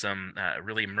understanding and some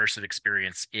really immersive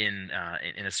experience in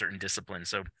a certain discipline.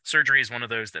 So surgery is one of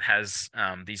those that has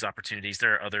these opportunities.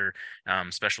 There are other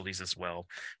specialties as well.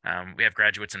 We have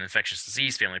graduates in infectious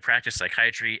disease, family practice,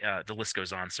 psychiatry. The list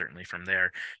goes on certainly from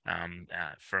there,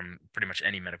 from pretty much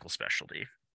any medical specialty.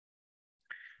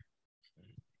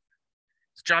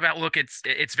 Job outlook,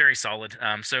 it's very solid.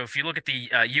 So if you look at the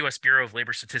U.S. Bureau of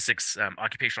Labor Statistics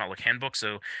Occupational Outlook Handbook,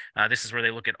 so this is where they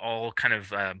look at all kind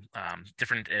of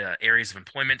different areas of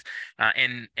employment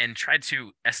and try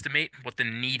to estimate what the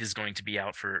need is going to be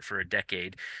out for a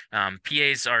decade.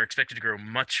 PAs are expected to grow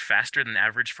much faster than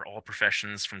average for all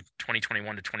professions from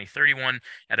 2021 to 2031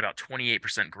 at about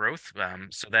 28% growth.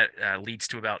 So that leads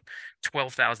to about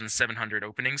 12,700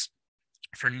 openings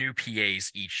for new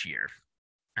PAs each year.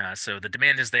 So the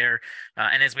demand is there,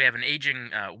 and as we have an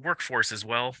aging workforce as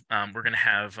well, we're going to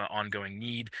have ongoing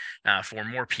need for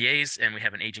more PAs, and we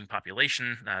have an aging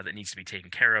population that needs to be taken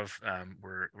care of.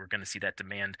 We're going to see that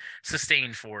demand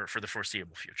sustained for the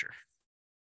foreseeable future.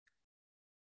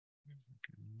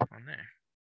 On there.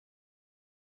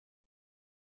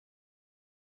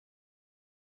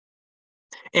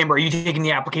 Amber, are you taking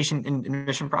the application and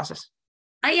admission process?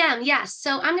 I am, yes.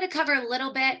 So I'm going to cover a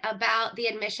little bit about the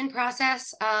admission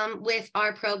process with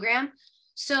our program.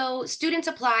 So students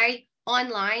apply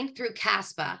online through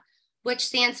CASPA, which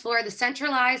stands for the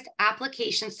Centralized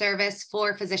Application Service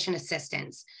for Physician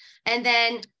Assistants. And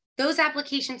then those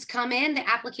applications come in. The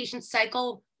application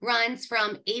cycle runs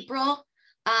from April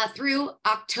through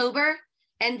October.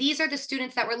 And these are the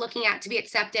students that we're looking at to be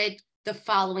accepted the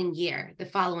following year, the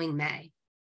following May.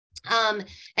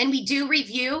 And we do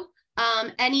review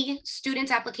any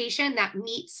student's application that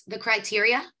meets the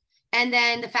criteria, and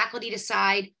then the faculty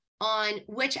decide on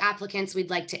which applicants we'd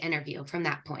like to interview from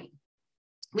that point.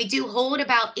 We do hold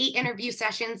about 8 interview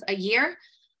sessions a year,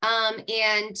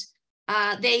 and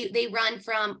they run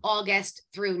from August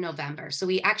through November. So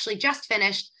we actually just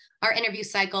finished our interview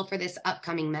cycle for this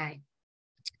upcoming May.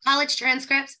 College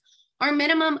transcripts, our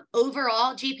minimum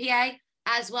overall GPA,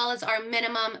 as well as our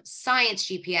minimum science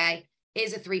GPA,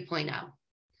 is a 3.0.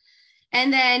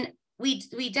 And then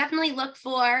we definitely look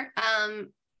for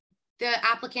the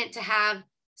applicant to have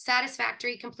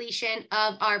satisfactory completion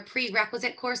of our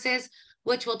prerequisite courses,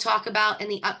 which we'll talk about in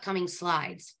the upcoming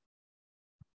slides.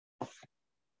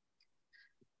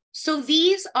 So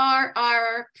these are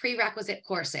our prerequisite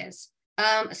courses.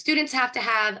 Students have to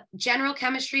have General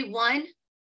Chemistry 1,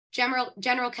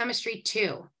 General Chemistry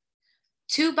 2,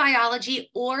 2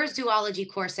 biology or zoology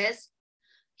courses,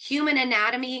 human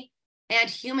anatomy, and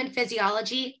human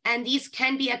physiology, and these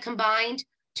can be a combined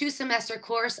 2-semester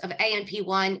course of A&P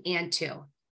 1 and 2.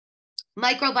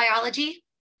 Microbiology,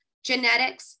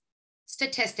 genetics,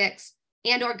 statistics,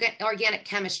 and organic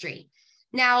chemistry.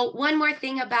 Now, one more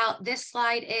thing about this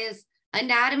slide is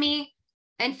anatomy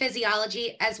and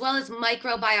physiology, as well as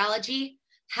microbiology,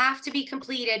 have to be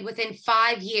completed within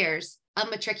 5 years of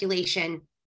matriculation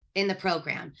in the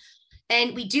program.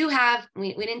 And we do have,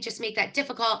 we didn't just make that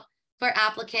difficult for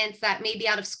applicants that may be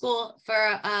out of school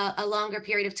for a longer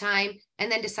period of time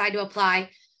and then decide to apply.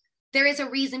 There is a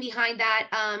reason behind that.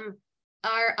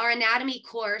 Our anatomy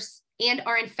course and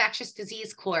our infectious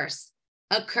disease course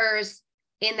occurs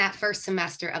in that first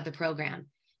semester of the program.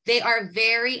 They are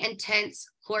very intense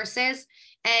courses,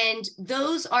 and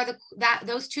those are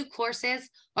those 2 courses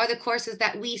are the courses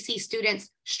that we see students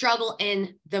struggle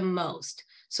in the most.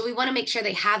 So we want to make sure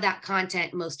they have that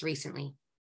content most recently.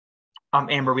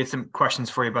 Amber, we had some questions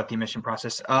for you about the admission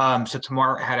process. So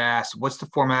Tamar had asked, what's the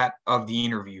format of the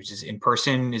interviews? Is it in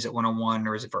person? Is it one-on-one,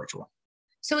 or is it virtual?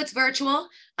 So it's virtual.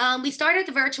 We started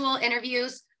the virtual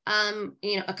interviews,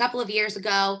 a couple of years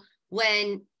ago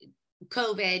when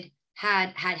COVID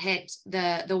had hit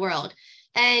the world.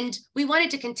 And we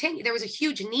wanted to continue. There was a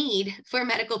huge need for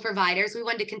medical providers. We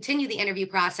wanted to continue the interview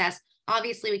process.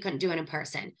 Obviously, we couldn't do it in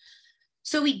person.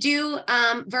 So we do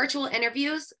virtual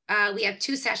interviews. We have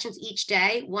 2 sessions each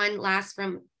day. One lasts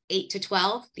from 8 to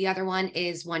 12. The other one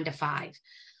is 1 to 5.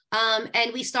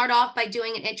 And we start off by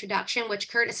doing an introduction, which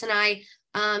Curtis and I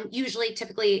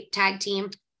typically tag team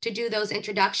to do those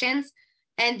introductions.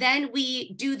 And then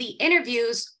we do the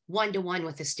interviews 1-to-1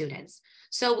 with the students.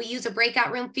 So we use a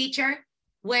breakout room feature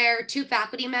where 2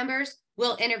 faculty members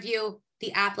will interview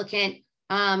the applicant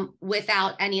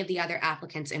without any of the other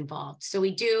applicants involved. So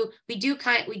we do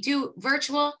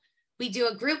virtual, we do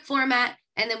a group format,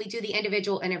 and then we do the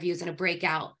individual interviews in a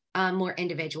breakout, more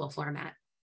individual format.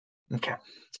 Okay.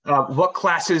 What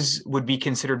classes would be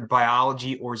considered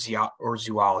biology or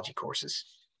zoology courses?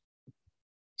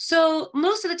 So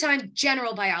most of the time,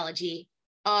 general biology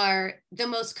are the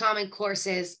most common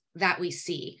courses that we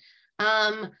see.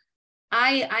 I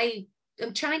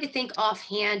am trying to think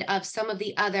offhand of some of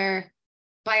the other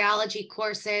biology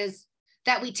courses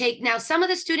that we take. Now, some of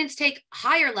the students take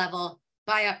higher level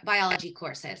biology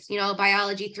courses,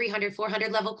 biology 300,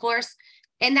 400 level course,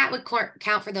 and that would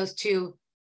count for those two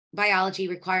biology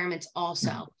requirements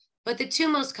also. But the two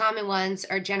most common ones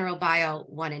are general bio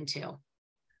 1 and 2.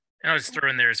 And I'll just throw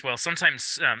in there as well.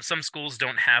 Sometimes some schools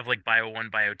don't have like Bio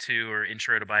 1, Bio 2, or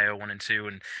Intro to Bio 1 and 2.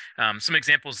 And some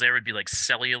examples there would be like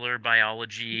cellular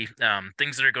biology,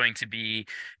 things that are going to be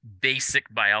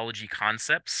basic biology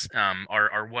concepts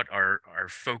are what our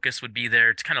focus would be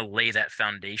there to kind of lay that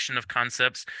foundation of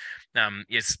concepts.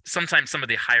 Is sometimes some of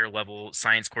the higher level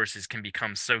science courses can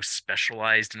become so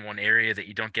specialized in one area that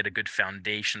you don't get a good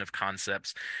foundation of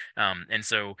concepts. And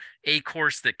so a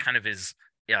course that kind of is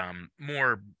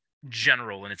more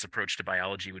general in its approach to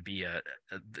biology would be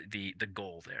the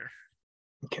goal there.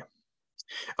 Okay.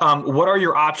 What are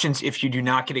your options if you do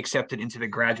not get accepted into the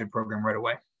graduate program right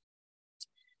away?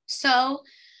 So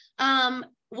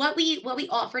what we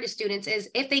offer to students is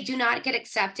if they do not get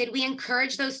accepted, we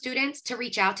encourage those students to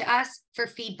reach out to us for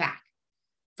feedback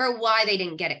for why they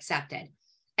didn't get accepted.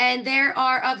 And there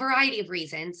are a variety of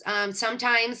reasons.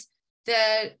 Sometimes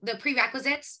the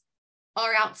prerequisites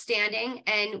are outstanding,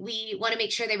 and we want to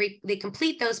make sure they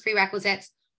complete those prerequisites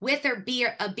with a B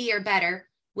or better,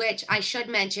 which I should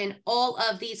mention, all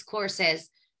of these courses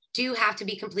do have to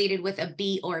be completed with a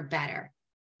B or better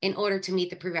in order to meet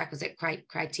the prerequisite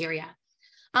criteria.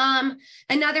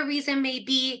 Another reason may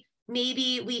be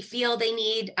maybe we feel they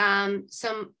need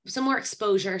some more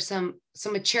exposure, some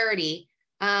maturity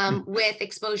with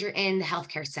exposure in the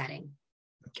healthcare setting.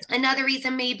 Okay. Another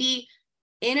reason may be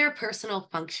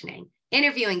interpersonal functioning,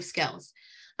 interviewing skills.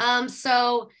 And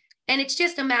it's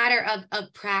just a matter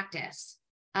of practice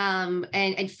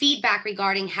and feedback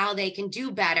regarding how they can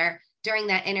do better during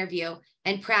that interview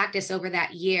and practice over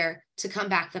that year to come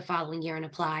back the following year and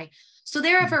apply. So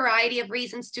there are a variety of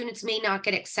reasons students may not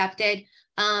get accepted.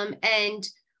 And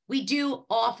we do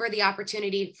offer the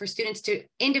opportunity for students to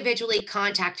individually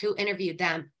contact who interviewed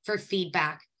them for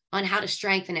feedback on how to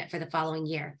strengthen it for the following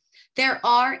year. There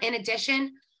are, in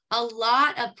addition, a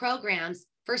lot of programs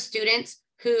for students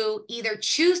who either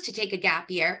choose to take a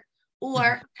gap year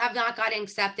or have not gotten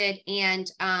accepted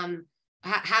and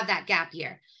have that gap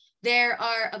year. There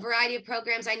are a variety of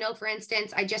programs. I know, for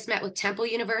instance, I just met with Temple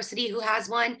University, who has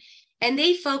one, and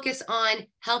they focus on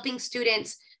helping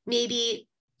students maybe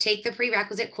take the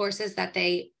prerequisite courses that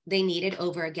they needed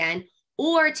over again,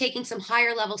 or taking some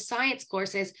higher level science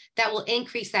courses that will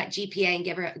increase that GPA and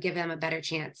give them a better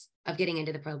chance of getting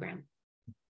into the program.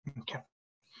 Okay.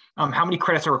 How many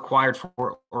credits are required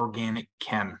for organic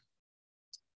chem?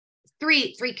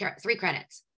 Three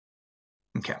credits.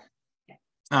 Okay.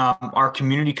 Are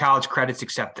community college credits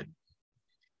accepted?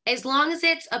 As long as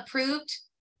it's approved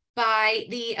by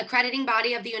the accrediting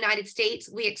body of the United States,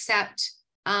 we accept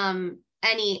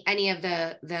any of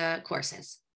the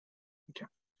courses. Okay.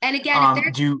 And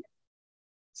again,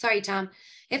 sorry, Tom,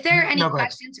 if there are any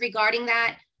questions regarding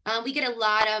that, we get a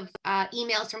lot of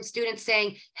emails from students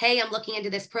saying, hey, I'm looking into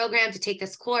this program to take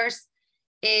this course.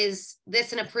 Is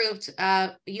this an approved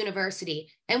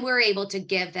university? And we're able to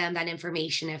give them that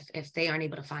information if they aren't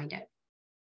able to find it.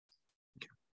 Okay.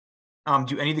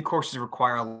 Do any of the courses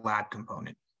require a lab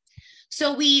component?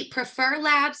 So we prefer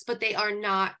labs, but they are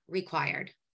not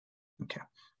required. Okay.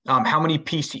 How many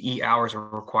PCE hours are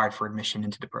required for admission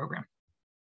into the program?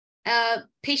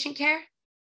 Patient care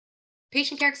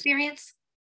experience.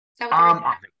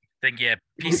 I think, yeah,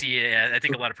 PCE, I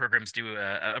think a lot of programs do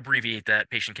abbreviate that,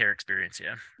 patient care experience,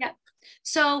 yeah. Yeah.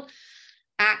 So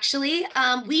actually,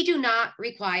 we do not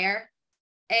require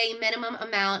a minimum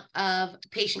amount of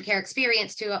patient care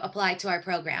experience to apply to our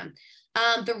program.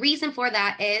 The reason for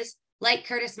that is, like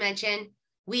Curtis mentioned,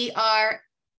 we are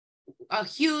a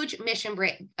huge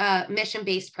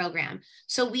mission-based program.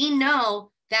 So we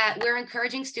know that we're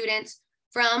encouraging students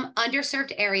from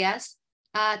underserved areas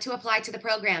to apply to the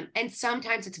program. And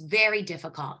sometimes it's very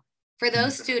difficult for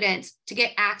those students to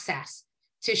get access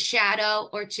to shadow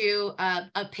or to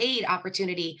a paid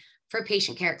opportunity for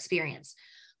patient care experience.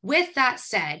 With that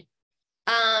said,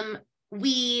 most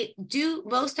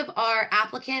of our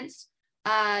applicants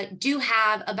do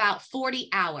have about 40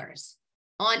 hours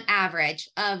on average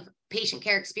of patient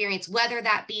care experience, whether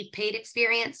that be paid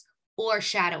experience or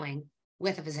shadowing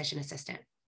with a physician assistant.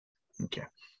 Okay.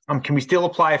 Can we still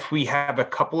apply if we have a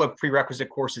couple of prerequisite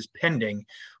courses pending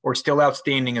or still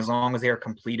outstanding as long as they are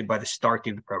completed by the start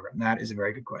date of the program? That is a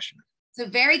very good question. It's a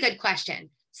very good question.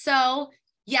 So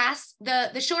yes,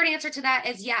 the short answer to that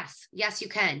is yes. Yes, you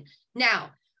can.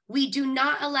 Now, we do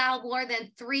not allow more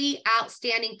than 3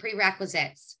 outstanding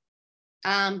prerequisites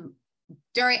at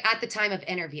the time of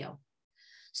interview.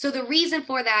 So the reason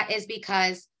for that is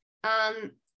because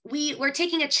we're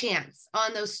taking a chance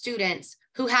on those students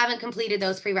who haven't completed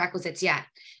those prerequisites yet.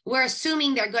 We're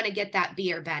assuming they're going to get that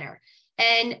B or better.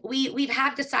 And we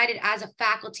have decided as a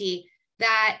faculty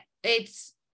that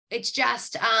it's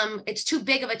too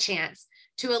big of a chance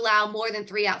to allow more than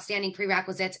 3 outstanding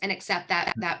prerequisites and accept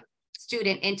that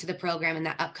student into the program in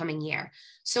that upcoming year.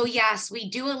 So yes, we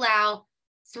do allow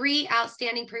 3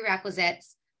 outstanding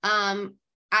prerequisites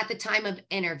at the time of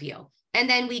interview. And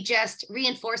then we just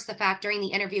reinforce the fact during the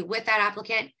interview with that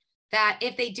applicant that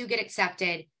if they do get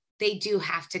accepted, they do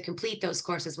have to complete those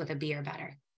courses with a B or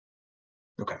better.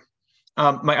 Okay.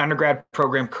 My undergrad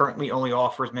program currently only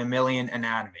offers mammalian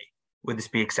anatomy. Would this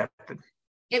be accepted?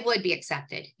 It would be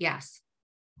accepted, yes.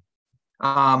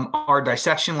 Are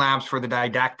dissection labs for the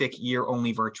didactic year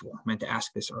only virtual? I meant to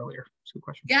ask this earlier. That's a good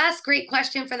question. Yes, great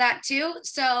question for that too.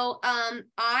 So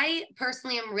I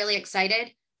personally am really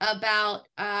excited about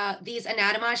these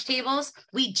anatomage tables.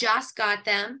 We just got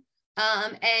them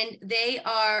and they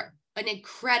are an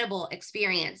incredible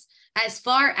experience as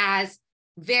far as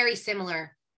very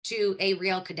similar to a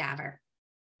real cadaver.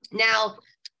 Now,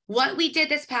 what we did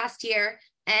this past year,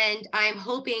 and I'm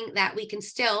hoping that we can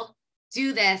still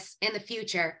do this in the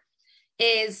future,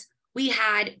 is we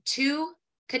had 2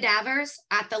 cadavers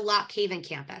at the Lock Haven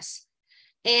campus.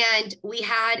 And we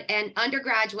had an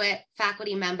undergraduate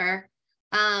faculty member,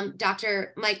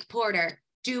 Dr. Mike Porter,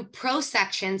 do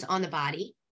prosections on the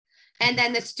body. And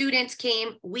then the students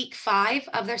came week 5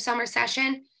 of their summer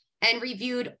session and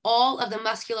reviewed all of the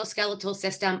musculoskeletal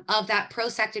system of that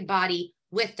prosected body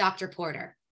with Dr.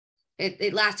 Porter.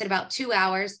 It lasted about 2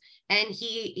 hours, and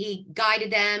he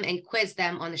guided them and quizzed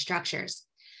them on the structures.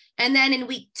 And then in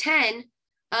week 10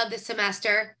 of the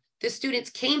semester, the students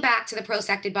came back to the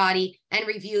prosected body and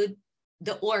reviewed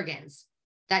the organs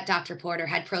that Dr. Porter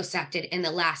had prosected in the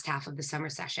last half of the summer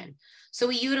session. So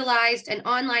we utilized an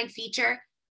online feature,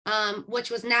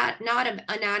 which was not an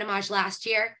anatomage last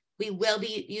year. We will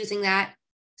be using that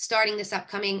starting this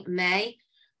upcoming May,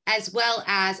 as well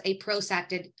as a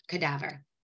prosected cadaver.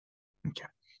 Okay.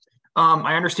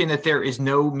 I understand that there is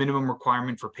no minimum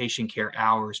requirement for patient care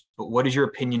hours, but what is your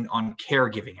opinion on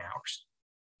caregiving hours?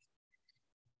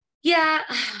 Yeah,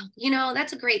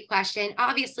 that's a great question.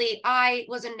 Obviously, I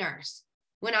was a nurse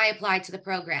when I applied to the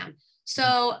program.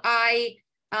 So I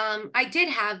did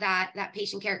have that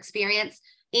patient care experience,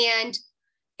 and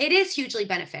it is hugely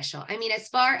beneficial. I mean, as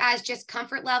far as just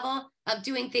comfort level of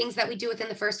doing things that we do within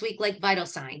the first week, like vital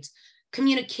signs,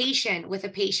 communication with a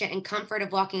patient and comfort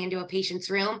of walking into a patient's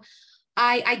room,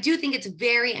 I do think it's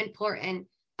very important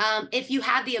if you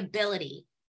have the ability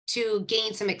to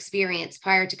gain some experience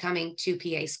prior to coming to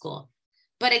PA school.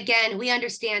 But again, we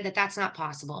understand that that's not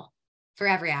possible for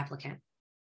every applicant.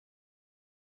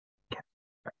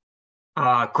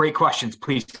 Great questions.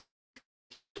 Please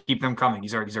keep them coming.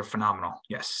 These are phenomenal.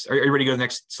 Yes. Are you ready to go to the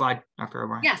next slide, Dr.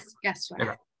 O'Brien? Yes, sure.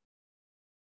 Okay.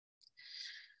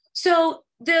 So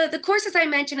the courses I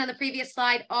mentioned on the previous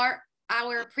slide are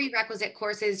our prerequisite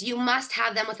courses. You must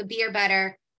have them with a B or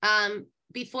better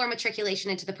before matriculation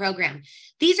into the program.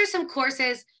 These are some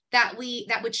courses that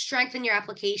would strengthen your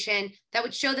application, that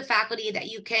would show the faculty that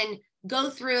you can go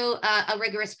through a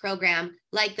rigorous program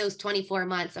like those 24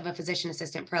 months of a physician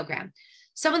assistant program.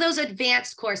 Some of those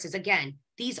advanced courses, again,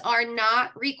 these are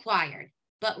not required,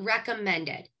 but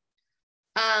recommended.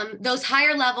 Those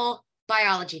higher level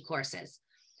biology courses.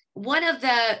 One of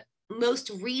the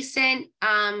most recent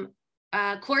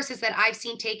courses that I've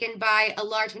seen taken by a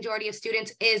large majority of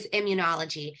students is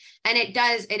immunology. And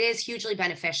it is hugely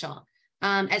beneficial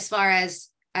as far as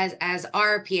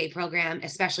our PA program,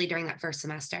 especially during that first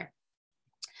semester.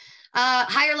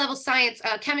 Higher level science,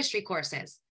 chemistry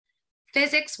courses,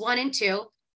 physics 1 and 2,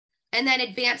 and then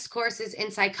advanced courses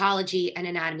in psychology and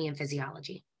anatomy and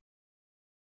physiology.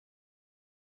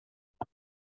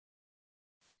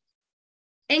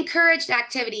 Encouraged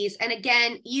activities. And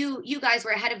again, you guys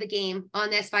were ahead of the game on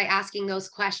this by asking those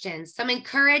questions. Some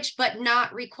encouraged but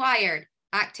not required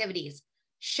activities.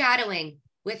 Shadowing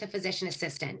with a physician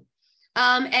assistant.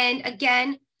 And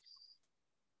again,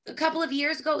 a couple of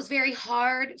years ago, it was very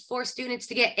hard for students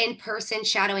to get in-person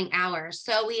shadowing hours.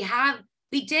 So we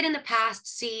did in the past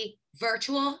see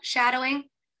virtual shadowing,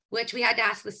 which we had to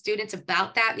ask the students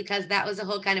about that because that was a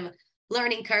whole kind of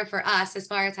learning curve for us as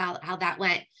far as how that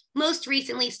went. Most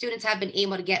recently, students have been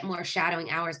able to get more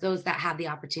shadowing hours, those that have the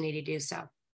opportunity to do so.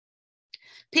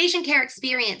 Patient care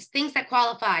experience, things that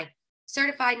qualify: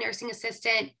 certified nursing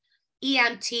assistant,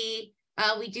 EMT,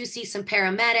 we do see some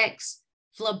paramedics,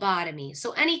 phlebotomy.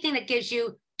 So anything that gives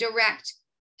you direct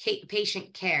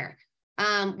patient care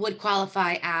would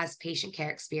qualify as patient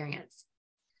care experience.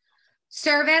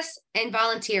 Service and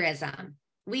volunteerism.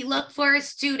 We look for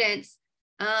students.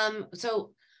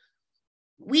 So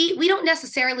we don't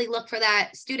necessarily look for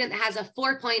that student that has a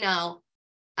 4.0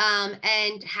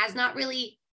 and has not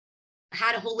really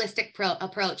had a holistic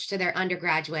approach to their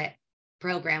undergraduate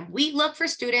program. We look for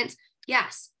students,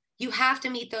 yes, you have to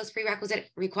meet those prerequisite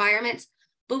requirements,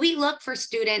 but we look for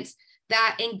students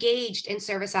that engaged in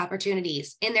service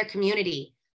opportunities in their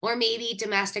community, or maybe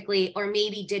domestically, or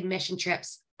maybe did mission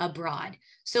trips abroad.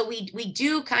 So we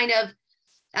do kind of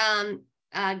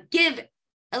give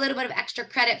a little bit of extra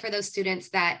credit for those students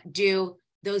that do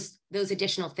those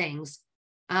additional things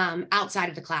outside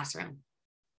of the classroom.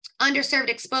 Underserved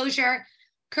exposure,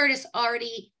 Curtis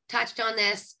already touched on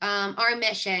this. Our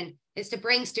mission is to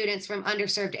bring students from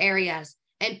underserved areas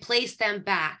and place them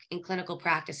back in clinical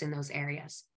practice in those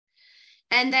areas.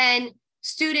 And then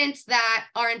students that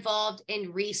are involved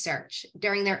in research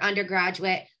during their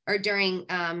undergraduate or during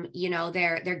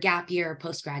their gap year or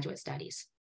postgraduate studies.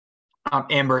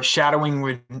 Amber, shadowing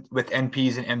with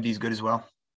NPs and MDs good as well?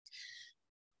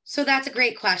 So that's a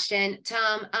great question,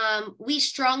 Tom. We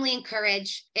strongly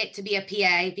encourage it to be a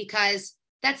PA because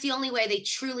that's the only way they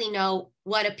truly know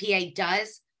what a PA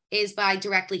does, is by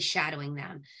directly shadowing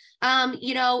them.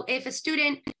 If a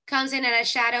student comes in and has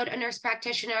shadowed a nurse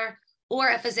practitioner or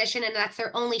a physician and that's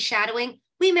their only shadowing,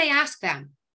 we may ask them,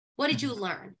 what did you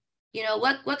learn?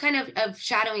 What kind of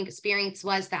shadowing experience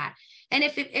was that? And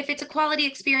if it's a quality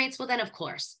experience, well, then of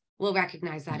course, we'll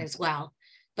recognize that as well.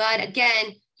 But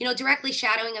again, directly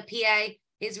shadowing a PA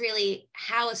is really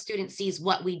how a student sees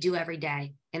what we do every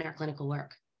day in our clinical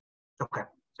work. Okay,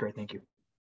 great, thank you.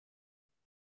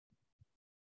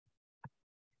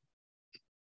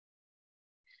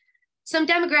 Some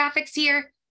demographics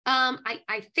here.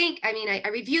 I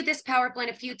reviewed this PowerPoint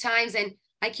a few times and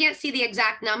I can't see the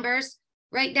exact numbers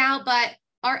right now, but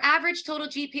our average total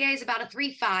GPA is about a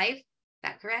 3.5. Is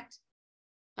that correct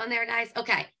on there, guys?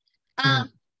 Okay.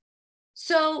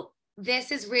 So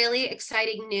this is really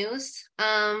exciting news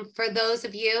for those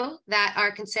of you that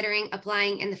are considering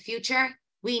applying in the future.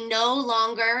 We no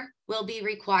longer will be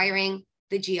requiring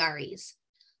the GREs.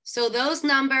 So those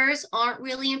numbers aren't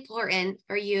really important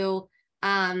for you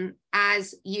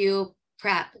as you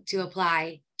prep to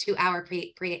apply to our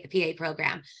PA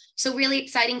program. So really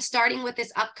exciting, starting with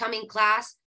this upcoming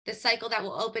class, the cycle that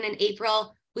will open in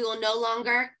April, we will no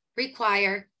longer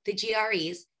require the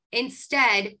GREs.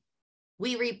 Instead,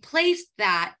 we replaced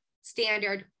that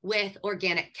standard with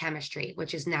organic chemistry,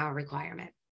 which is now a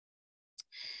requirement.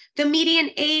 The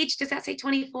median age, does that say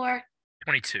 24?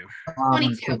 22.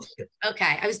 22.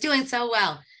 Okay, I was doing so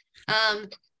well.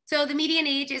 So the median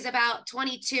age is about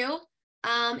 22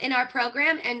 in our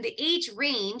program, and the age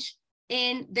range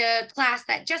in the class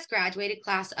that just graduated,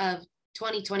 class of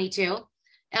 2022,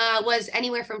 was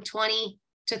anywhere from 20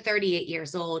 to 38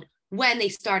 years old when they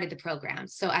started the program,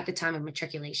 so at the time of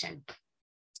matriculation.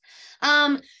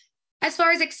 As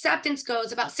far as acceptance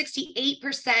goes, about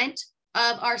 68%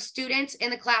 of our students in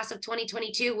the class of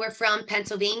 2022 were from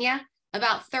Pennsylvania.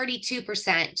 About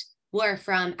 32% were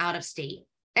from out of state.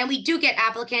 And we do get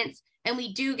applicants and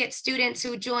we do get students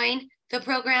who join the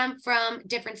program from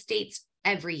different states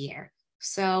every year.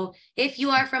 So if you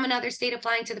are from another state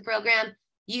applying to the program,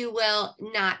 you will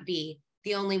not be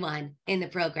the only one in the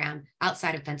program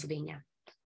outside of Pennsylvania.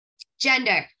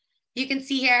 Gender, you can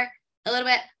see here a little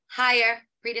bit higher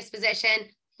predisposition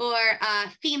for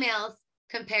females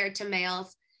compared to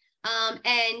males.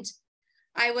 And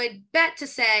I would bet to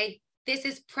say this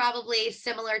is probably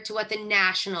similar to what the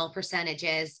national percentage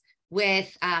is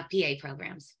with PA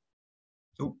programs.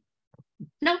 Ooh.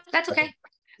 No, that's okay.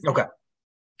 Okay.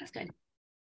 That's good.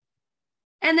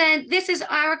 And then this is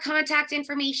our contact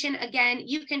information. Again,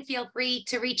 you can feel free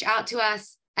to reach out to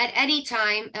us at any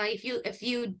time. If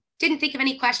you didn't think of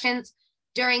any questions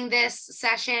during this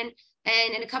session,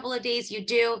 and in a couple of days you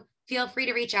do, feel free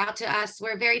to reach out to us.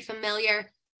 We're very familiar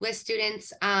with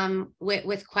students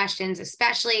with questions,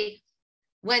 especially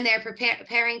when they're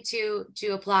preparing to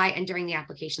apply and during the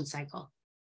application cycle.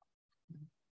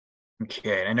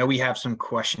 Okay, I know we have some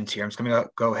questions here. I'm just going to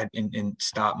go ahead and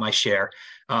stop my share.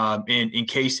 In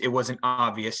case it wasn't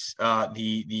obvious,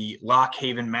 the Lock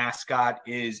Haven mascot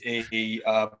is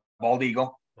a bald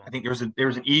eagle. cool. I think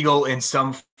there's an eagle in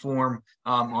some form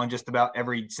on just about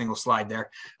every single slide there.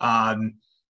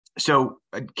 So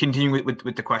continuing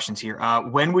with the questions here,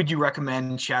 when would you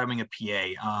recommend shadowing a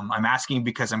PA? I'm asking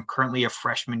because I'm currently a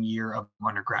freshman year of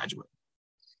undergraduate.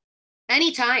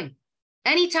 Anytime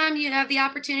you have the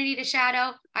opportunity to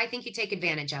shadow, I think you take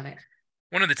advantage of it.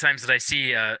 One of the times that I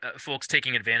see folks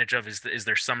taking advantage of is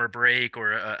their summer break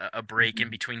or a break in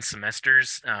between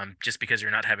semesters, just because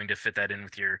you're not having to fit that in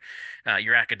with your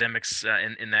academics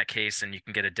in that case, and you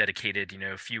can get a dedicated,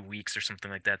 few weeks or something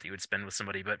like that you would spend with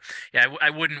somebody. But yeah, I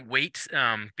wouldn't wait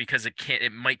because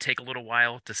it might take a little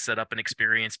while to set up an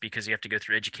experience because you have to go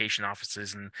through education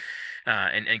offices and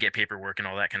get paperwork and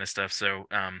all that kind of stuff. So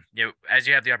as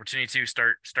you have the opportunity to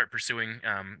start pursuing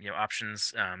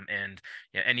options and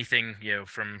anything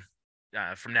from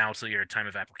now till your time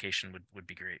of application would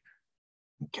be great.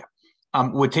 Okay.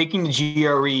 Would taking the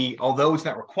GRE, although it's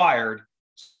not required,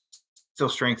 still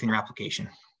strengthen your application?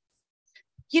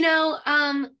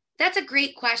 That's a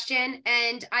great question,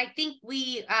 and I think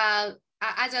we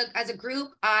as a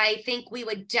group, I think we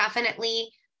would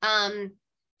definitely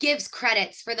give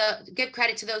credit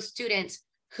to those students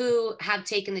who have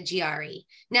taken the GRE.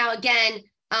 Now, again,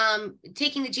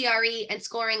 taking the GRE and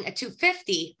scoring a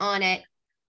 250 on it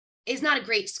is not a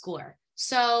great score.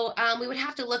 So we would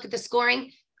have to look at the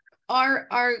scoring. Our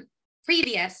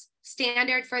previous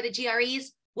standard for the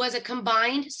GREs was a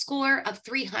combined score of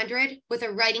 300 with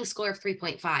a writing score of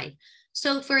 3.5.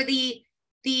 So for the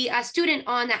student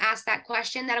that asked that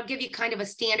question, that'll give you kind of a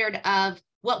standard of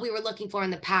what we were looking for in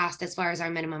the past as far as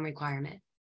our minimum requirement.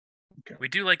 Okay. We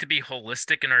do like to be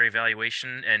holistic in our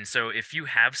evaluation, and so if you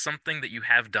have something that you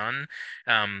have done,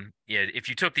 if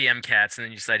you took the MCATs and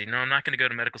then you decided, I'm not going to go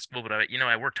to medical school, but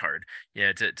I worked hard,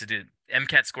 to do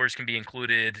MCAT scores can be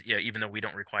included, even though we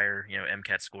don't require,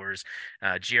 MCAT scores,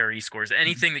 GRE scores,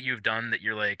 anything that you've done that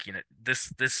you're like,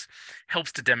 this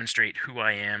helps to demonstrate who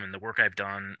I am and the work I've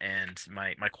done and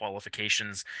my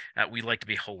qualifications. We like to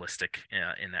be holistic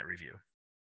in that review.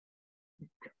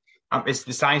 Is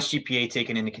the science GPA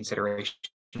taken into consideration?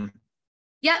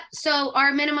 Yep. So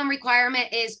our minimum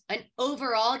requirement is an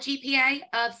overall GPA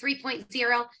of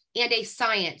 3.0 and a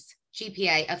science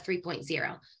GPA of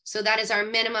 3.0. So that is our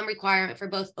minimum requirement for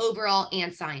both overall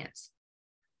and science.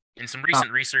 And some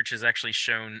recent research has actually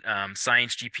shown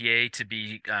science GPA to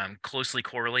be closely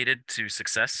correlated to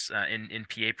success in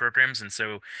PA programs. And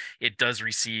so it does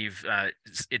receive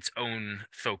its own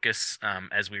focus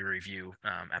as we review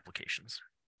applications.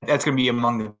 That's going to be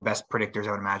among the best predictors,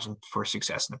 I would imagine, for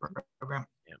success in the program.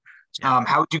 Yep. Yep.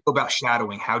 How would you go about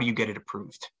shadowing? How do you get it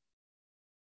approved?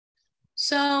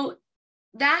 So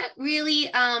that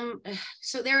really,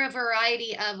 so there are a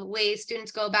variety of ways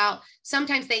students go about.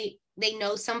 Sometimes they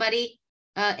know somebody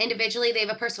individually, they have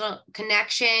a personal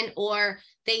connection, or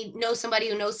they know somebody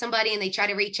who knows somebody and they try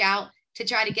to reach out to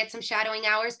try to get some shadowing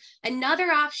hours.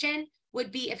 Another option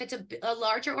would be if it's a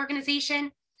larger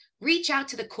organization, reach out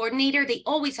to the coordinator. They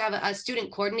always have a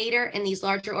student coordinator in these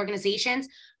larger organizations.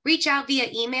 Reach out via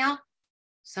email.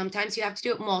 Sometimes you have to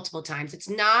do it multiple times.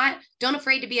 Don't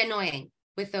afraid to be annoying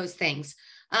with those things.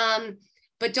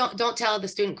 But don't tell the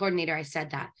student coordinator I said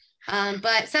that.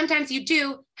 But sometimes you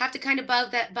do have to kind of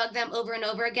bug them over and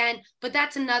over again. But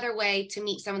that's another way to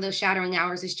meet some of those shadowing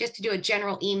hours, is just to do a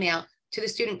general email to the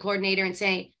student coordinator and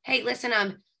say, hey, listen,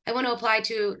 I want to apply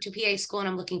to PA school and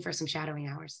I'm looking for some shadowing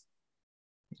hours.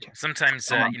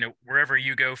 Sometimes, wherever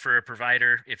you go for a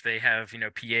provider, if they have,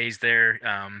 PAs there,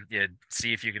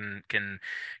 see if you can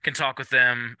talk with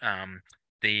them.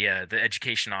 The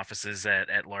education offices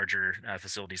at larger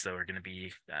facilities, though, are going to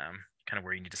be kind of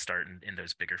where you need to start in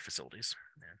those bigger facilities.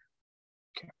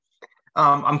 Yeah. Okay.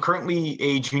 I'm currently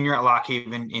a junior at Lock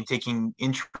Haven and taking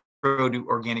Intro to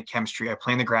Organic Chemistry. I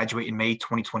plan to graduate in May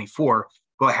 2024.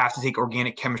 Will I have to take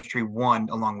Organic Chemistry 1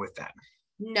 along with that?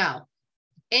 No.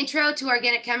 Intro to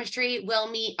Organic Chemistry will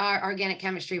meet our organic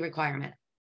chemistry requirement.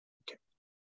 Okay.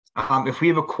 If we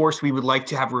have a course we would like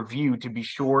to have reviewed to be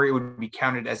sure it would be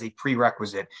counted as a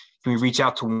prerequisite, can we reach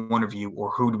out to one of you,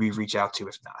 or who do we reach out to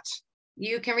if not?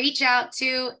 You can reach out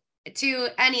to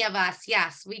any of us.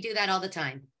 Yes, we do that all the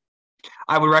time.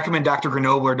 I would recommend Dr.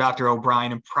 Grenoble or Dr.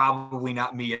 O'Brien, and probably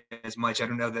not me as much. I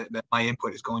don't know that my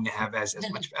input is going to have as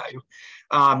much value.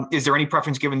 Is there any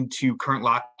preference given to current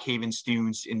Lock Haven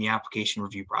students in the application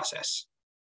review process?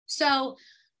 So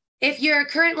if you're a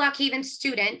current Lock Haven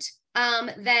student,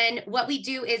 then what we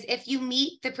do is if you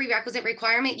meet the prerequisite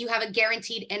requirement, you have a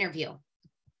guaranteed interview.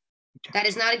 Okay. That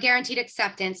is not a guaranteed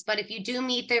acceptance, but if you do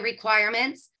meet the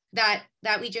requirements that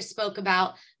we just spoke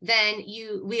about, then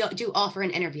we do offer an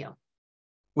interview.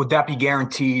 Would that be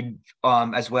guaranteed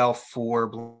as well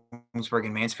for Bloomsburg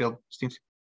and Mansfield students?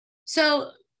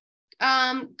 So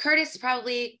Curtis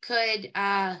probably could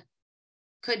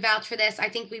vouch for this. I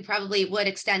think we probably would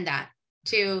extend that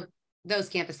to those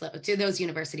to those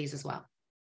universities as well.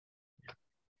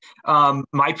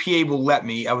 My PA will let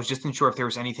me. I was just unsure if there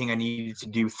was anything I needed to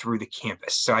do through the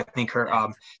campus. So I think her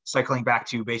cycling back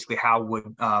to basically how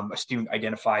would a student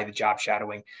identify the job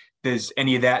shadowing? Does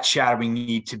any of that shadowing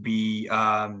need to be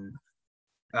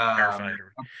Verified.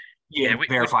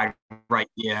 verified, right?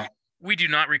 Yeah. We do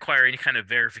not require any kind of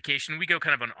verification. We go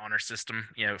kind of an honor system,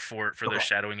 for those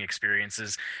shadowing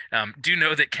experiences. Do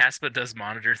know that CASPA does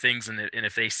monitor things, and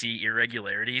if they see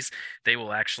irregularities, they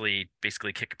will actually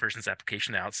basically kick a person's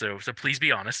application out. So please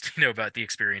be honest, about the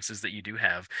experiences that you do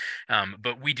have.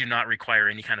 But we do not require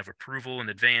any kind of approval in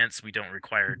advance. We don't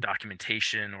require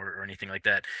documentation or anything like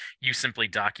that. You simply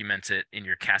document it in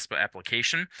your CASPA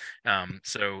application.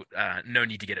 So no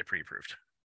need to get it pre-approved.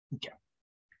 Okay.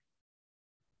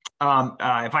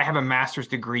 If I have a master's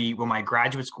degree, will my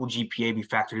graduate school GPA be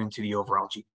factored into the overall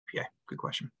GPA? Good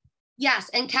question. Yes,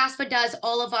 and CASPA does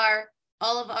all of our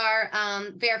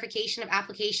verification of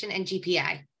application and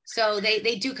GPA. So they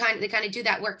kind of do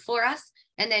that work for us,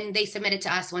 and then they submit it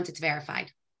to us once it's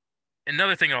verified.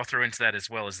 Another thing I'll throw into that as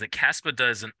well is that CASPA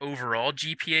does an overall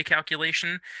GPA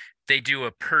calculation. They do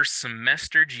a per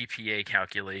semester GPA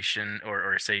calculation,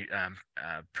 or say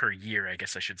per year, I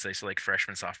guess I should say. So like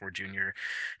freshman, sophomore, junior.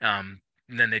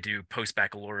 And then they do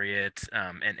post-baccalaureate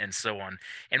and so on.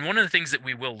 And one of the things that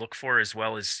we will look for as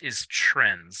well is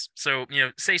trends. So,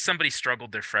 say somebody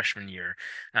struggled their freshman year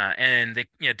and they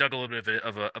dug a little bit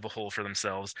of a hole for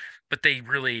themselves, but they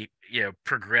really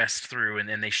progressed through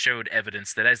and they showed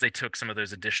evidence that as they took some of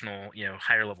those additional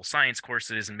higher level science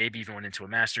courses and maybe even went into a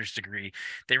master's degree,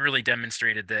 they really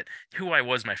demonstrated that who I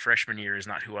was my freshman year is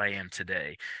not who I am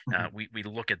today. We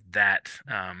look at that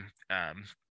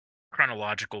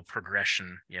chronological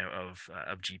progression of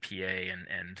GPA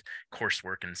and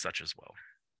coursework and such as well.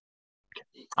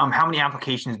 How many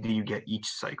applications do you get each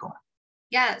cycle?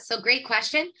 Yeah, so great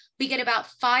question. We get about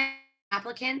 5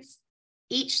 applicants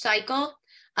each cycle,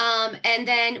 and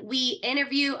then we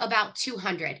interview about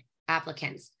 200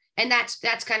 applicants, and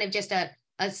that's kind of just a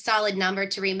solid number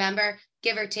to remember,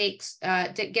 give or take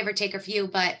a few,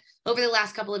 but over the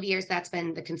last couple of years that's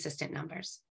been the consistent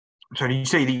numbers. So did you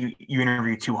say that you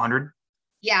interview 200?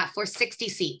 Yeah, for 60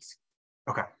 seats.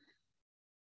 Okay.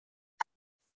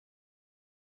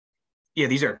 Yeah,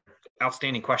 these are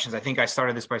outstanding questions. I think I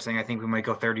started this by saying I think we might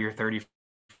go 30 or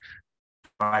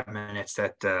 35 minutes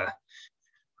at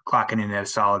clocking in at a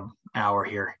solid hour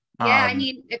here. Yeah, I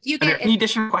mean, if you get any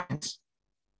additional questions,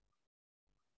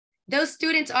 those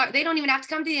students they don't even have to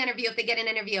come to the interview if they get an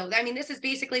interview. I mean, this is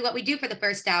basically what we do for the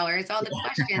first hour. It's all the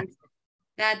questions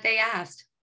that they asked.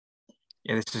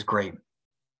 Yeah, this is great.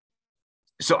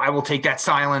 So I will take that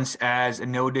silence as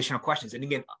no additional questions. And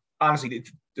again, honestly,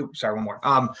 sorry, one more.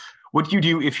 What do you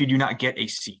do if you do not get a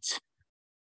seat?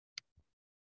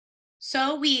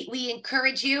 So we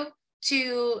encourage you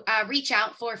to reach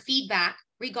out for feedback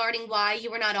regarding why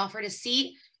you were not offered a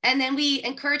seat. And then we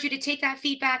encourage you to take that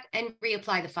feedback and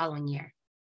reapply the following year.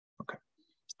 Okay.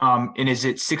 And is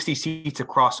it 60 seats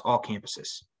across all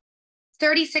campuses?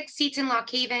 36 seats in Lock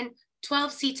Haven,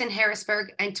 12 seats in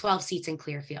Harrisburg, and 12 seats in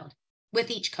Clearfield with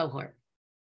each cohort.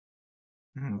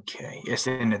 Okay. Yes,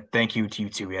 and thank you to you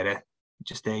too. We had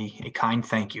just a kind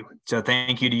thank you. So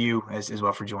thank you to you as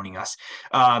well for joining us.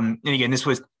 And again, this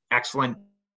was excellent.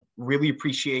 Really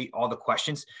appreciate all the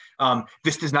questions.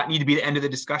 This does not need to be the end of the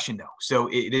discussion though. So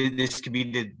this could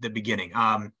be the beginning.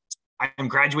 I'm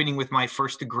graduating with my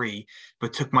first degree,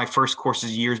 but took my first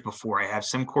courses years before. I have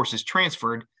some courses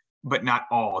transferred, but not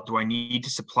all. Do I need to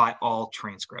supply all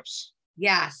transcripts?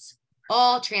 Yes,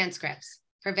 all transcripts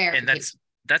for verification. And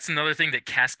that's another thing that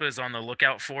CASPA is on the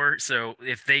lookout for. So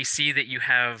if they see that you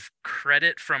have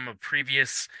credit from a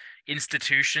previous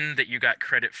institution that you got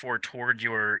credit for toward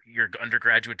your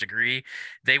undergraduate degree,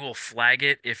 they will flag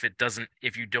it if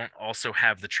you don't also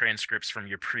have the transcripts from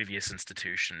your previous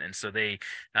institution. And so they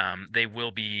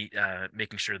will be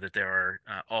making sure that there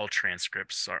are all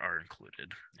transcripts are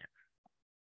included. Yeah.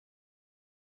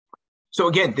 So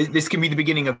again, this can be the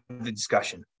beginning of the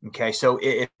discussion. Okay, so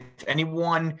if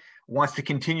anyone wants to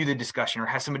continue the discussion or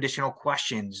has some additional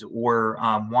questions or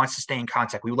wants to stay in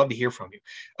contact, we would love to hear from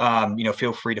you.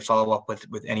 Feel free to follow up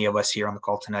with any of us here on the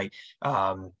call tonight.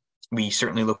 We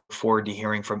certainly look forward to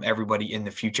hearing from everybody in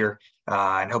the future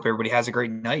and hope everybody has a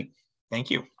great night. Thank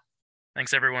you.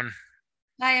 Thanks, everyone.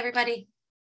 Bye, everybody.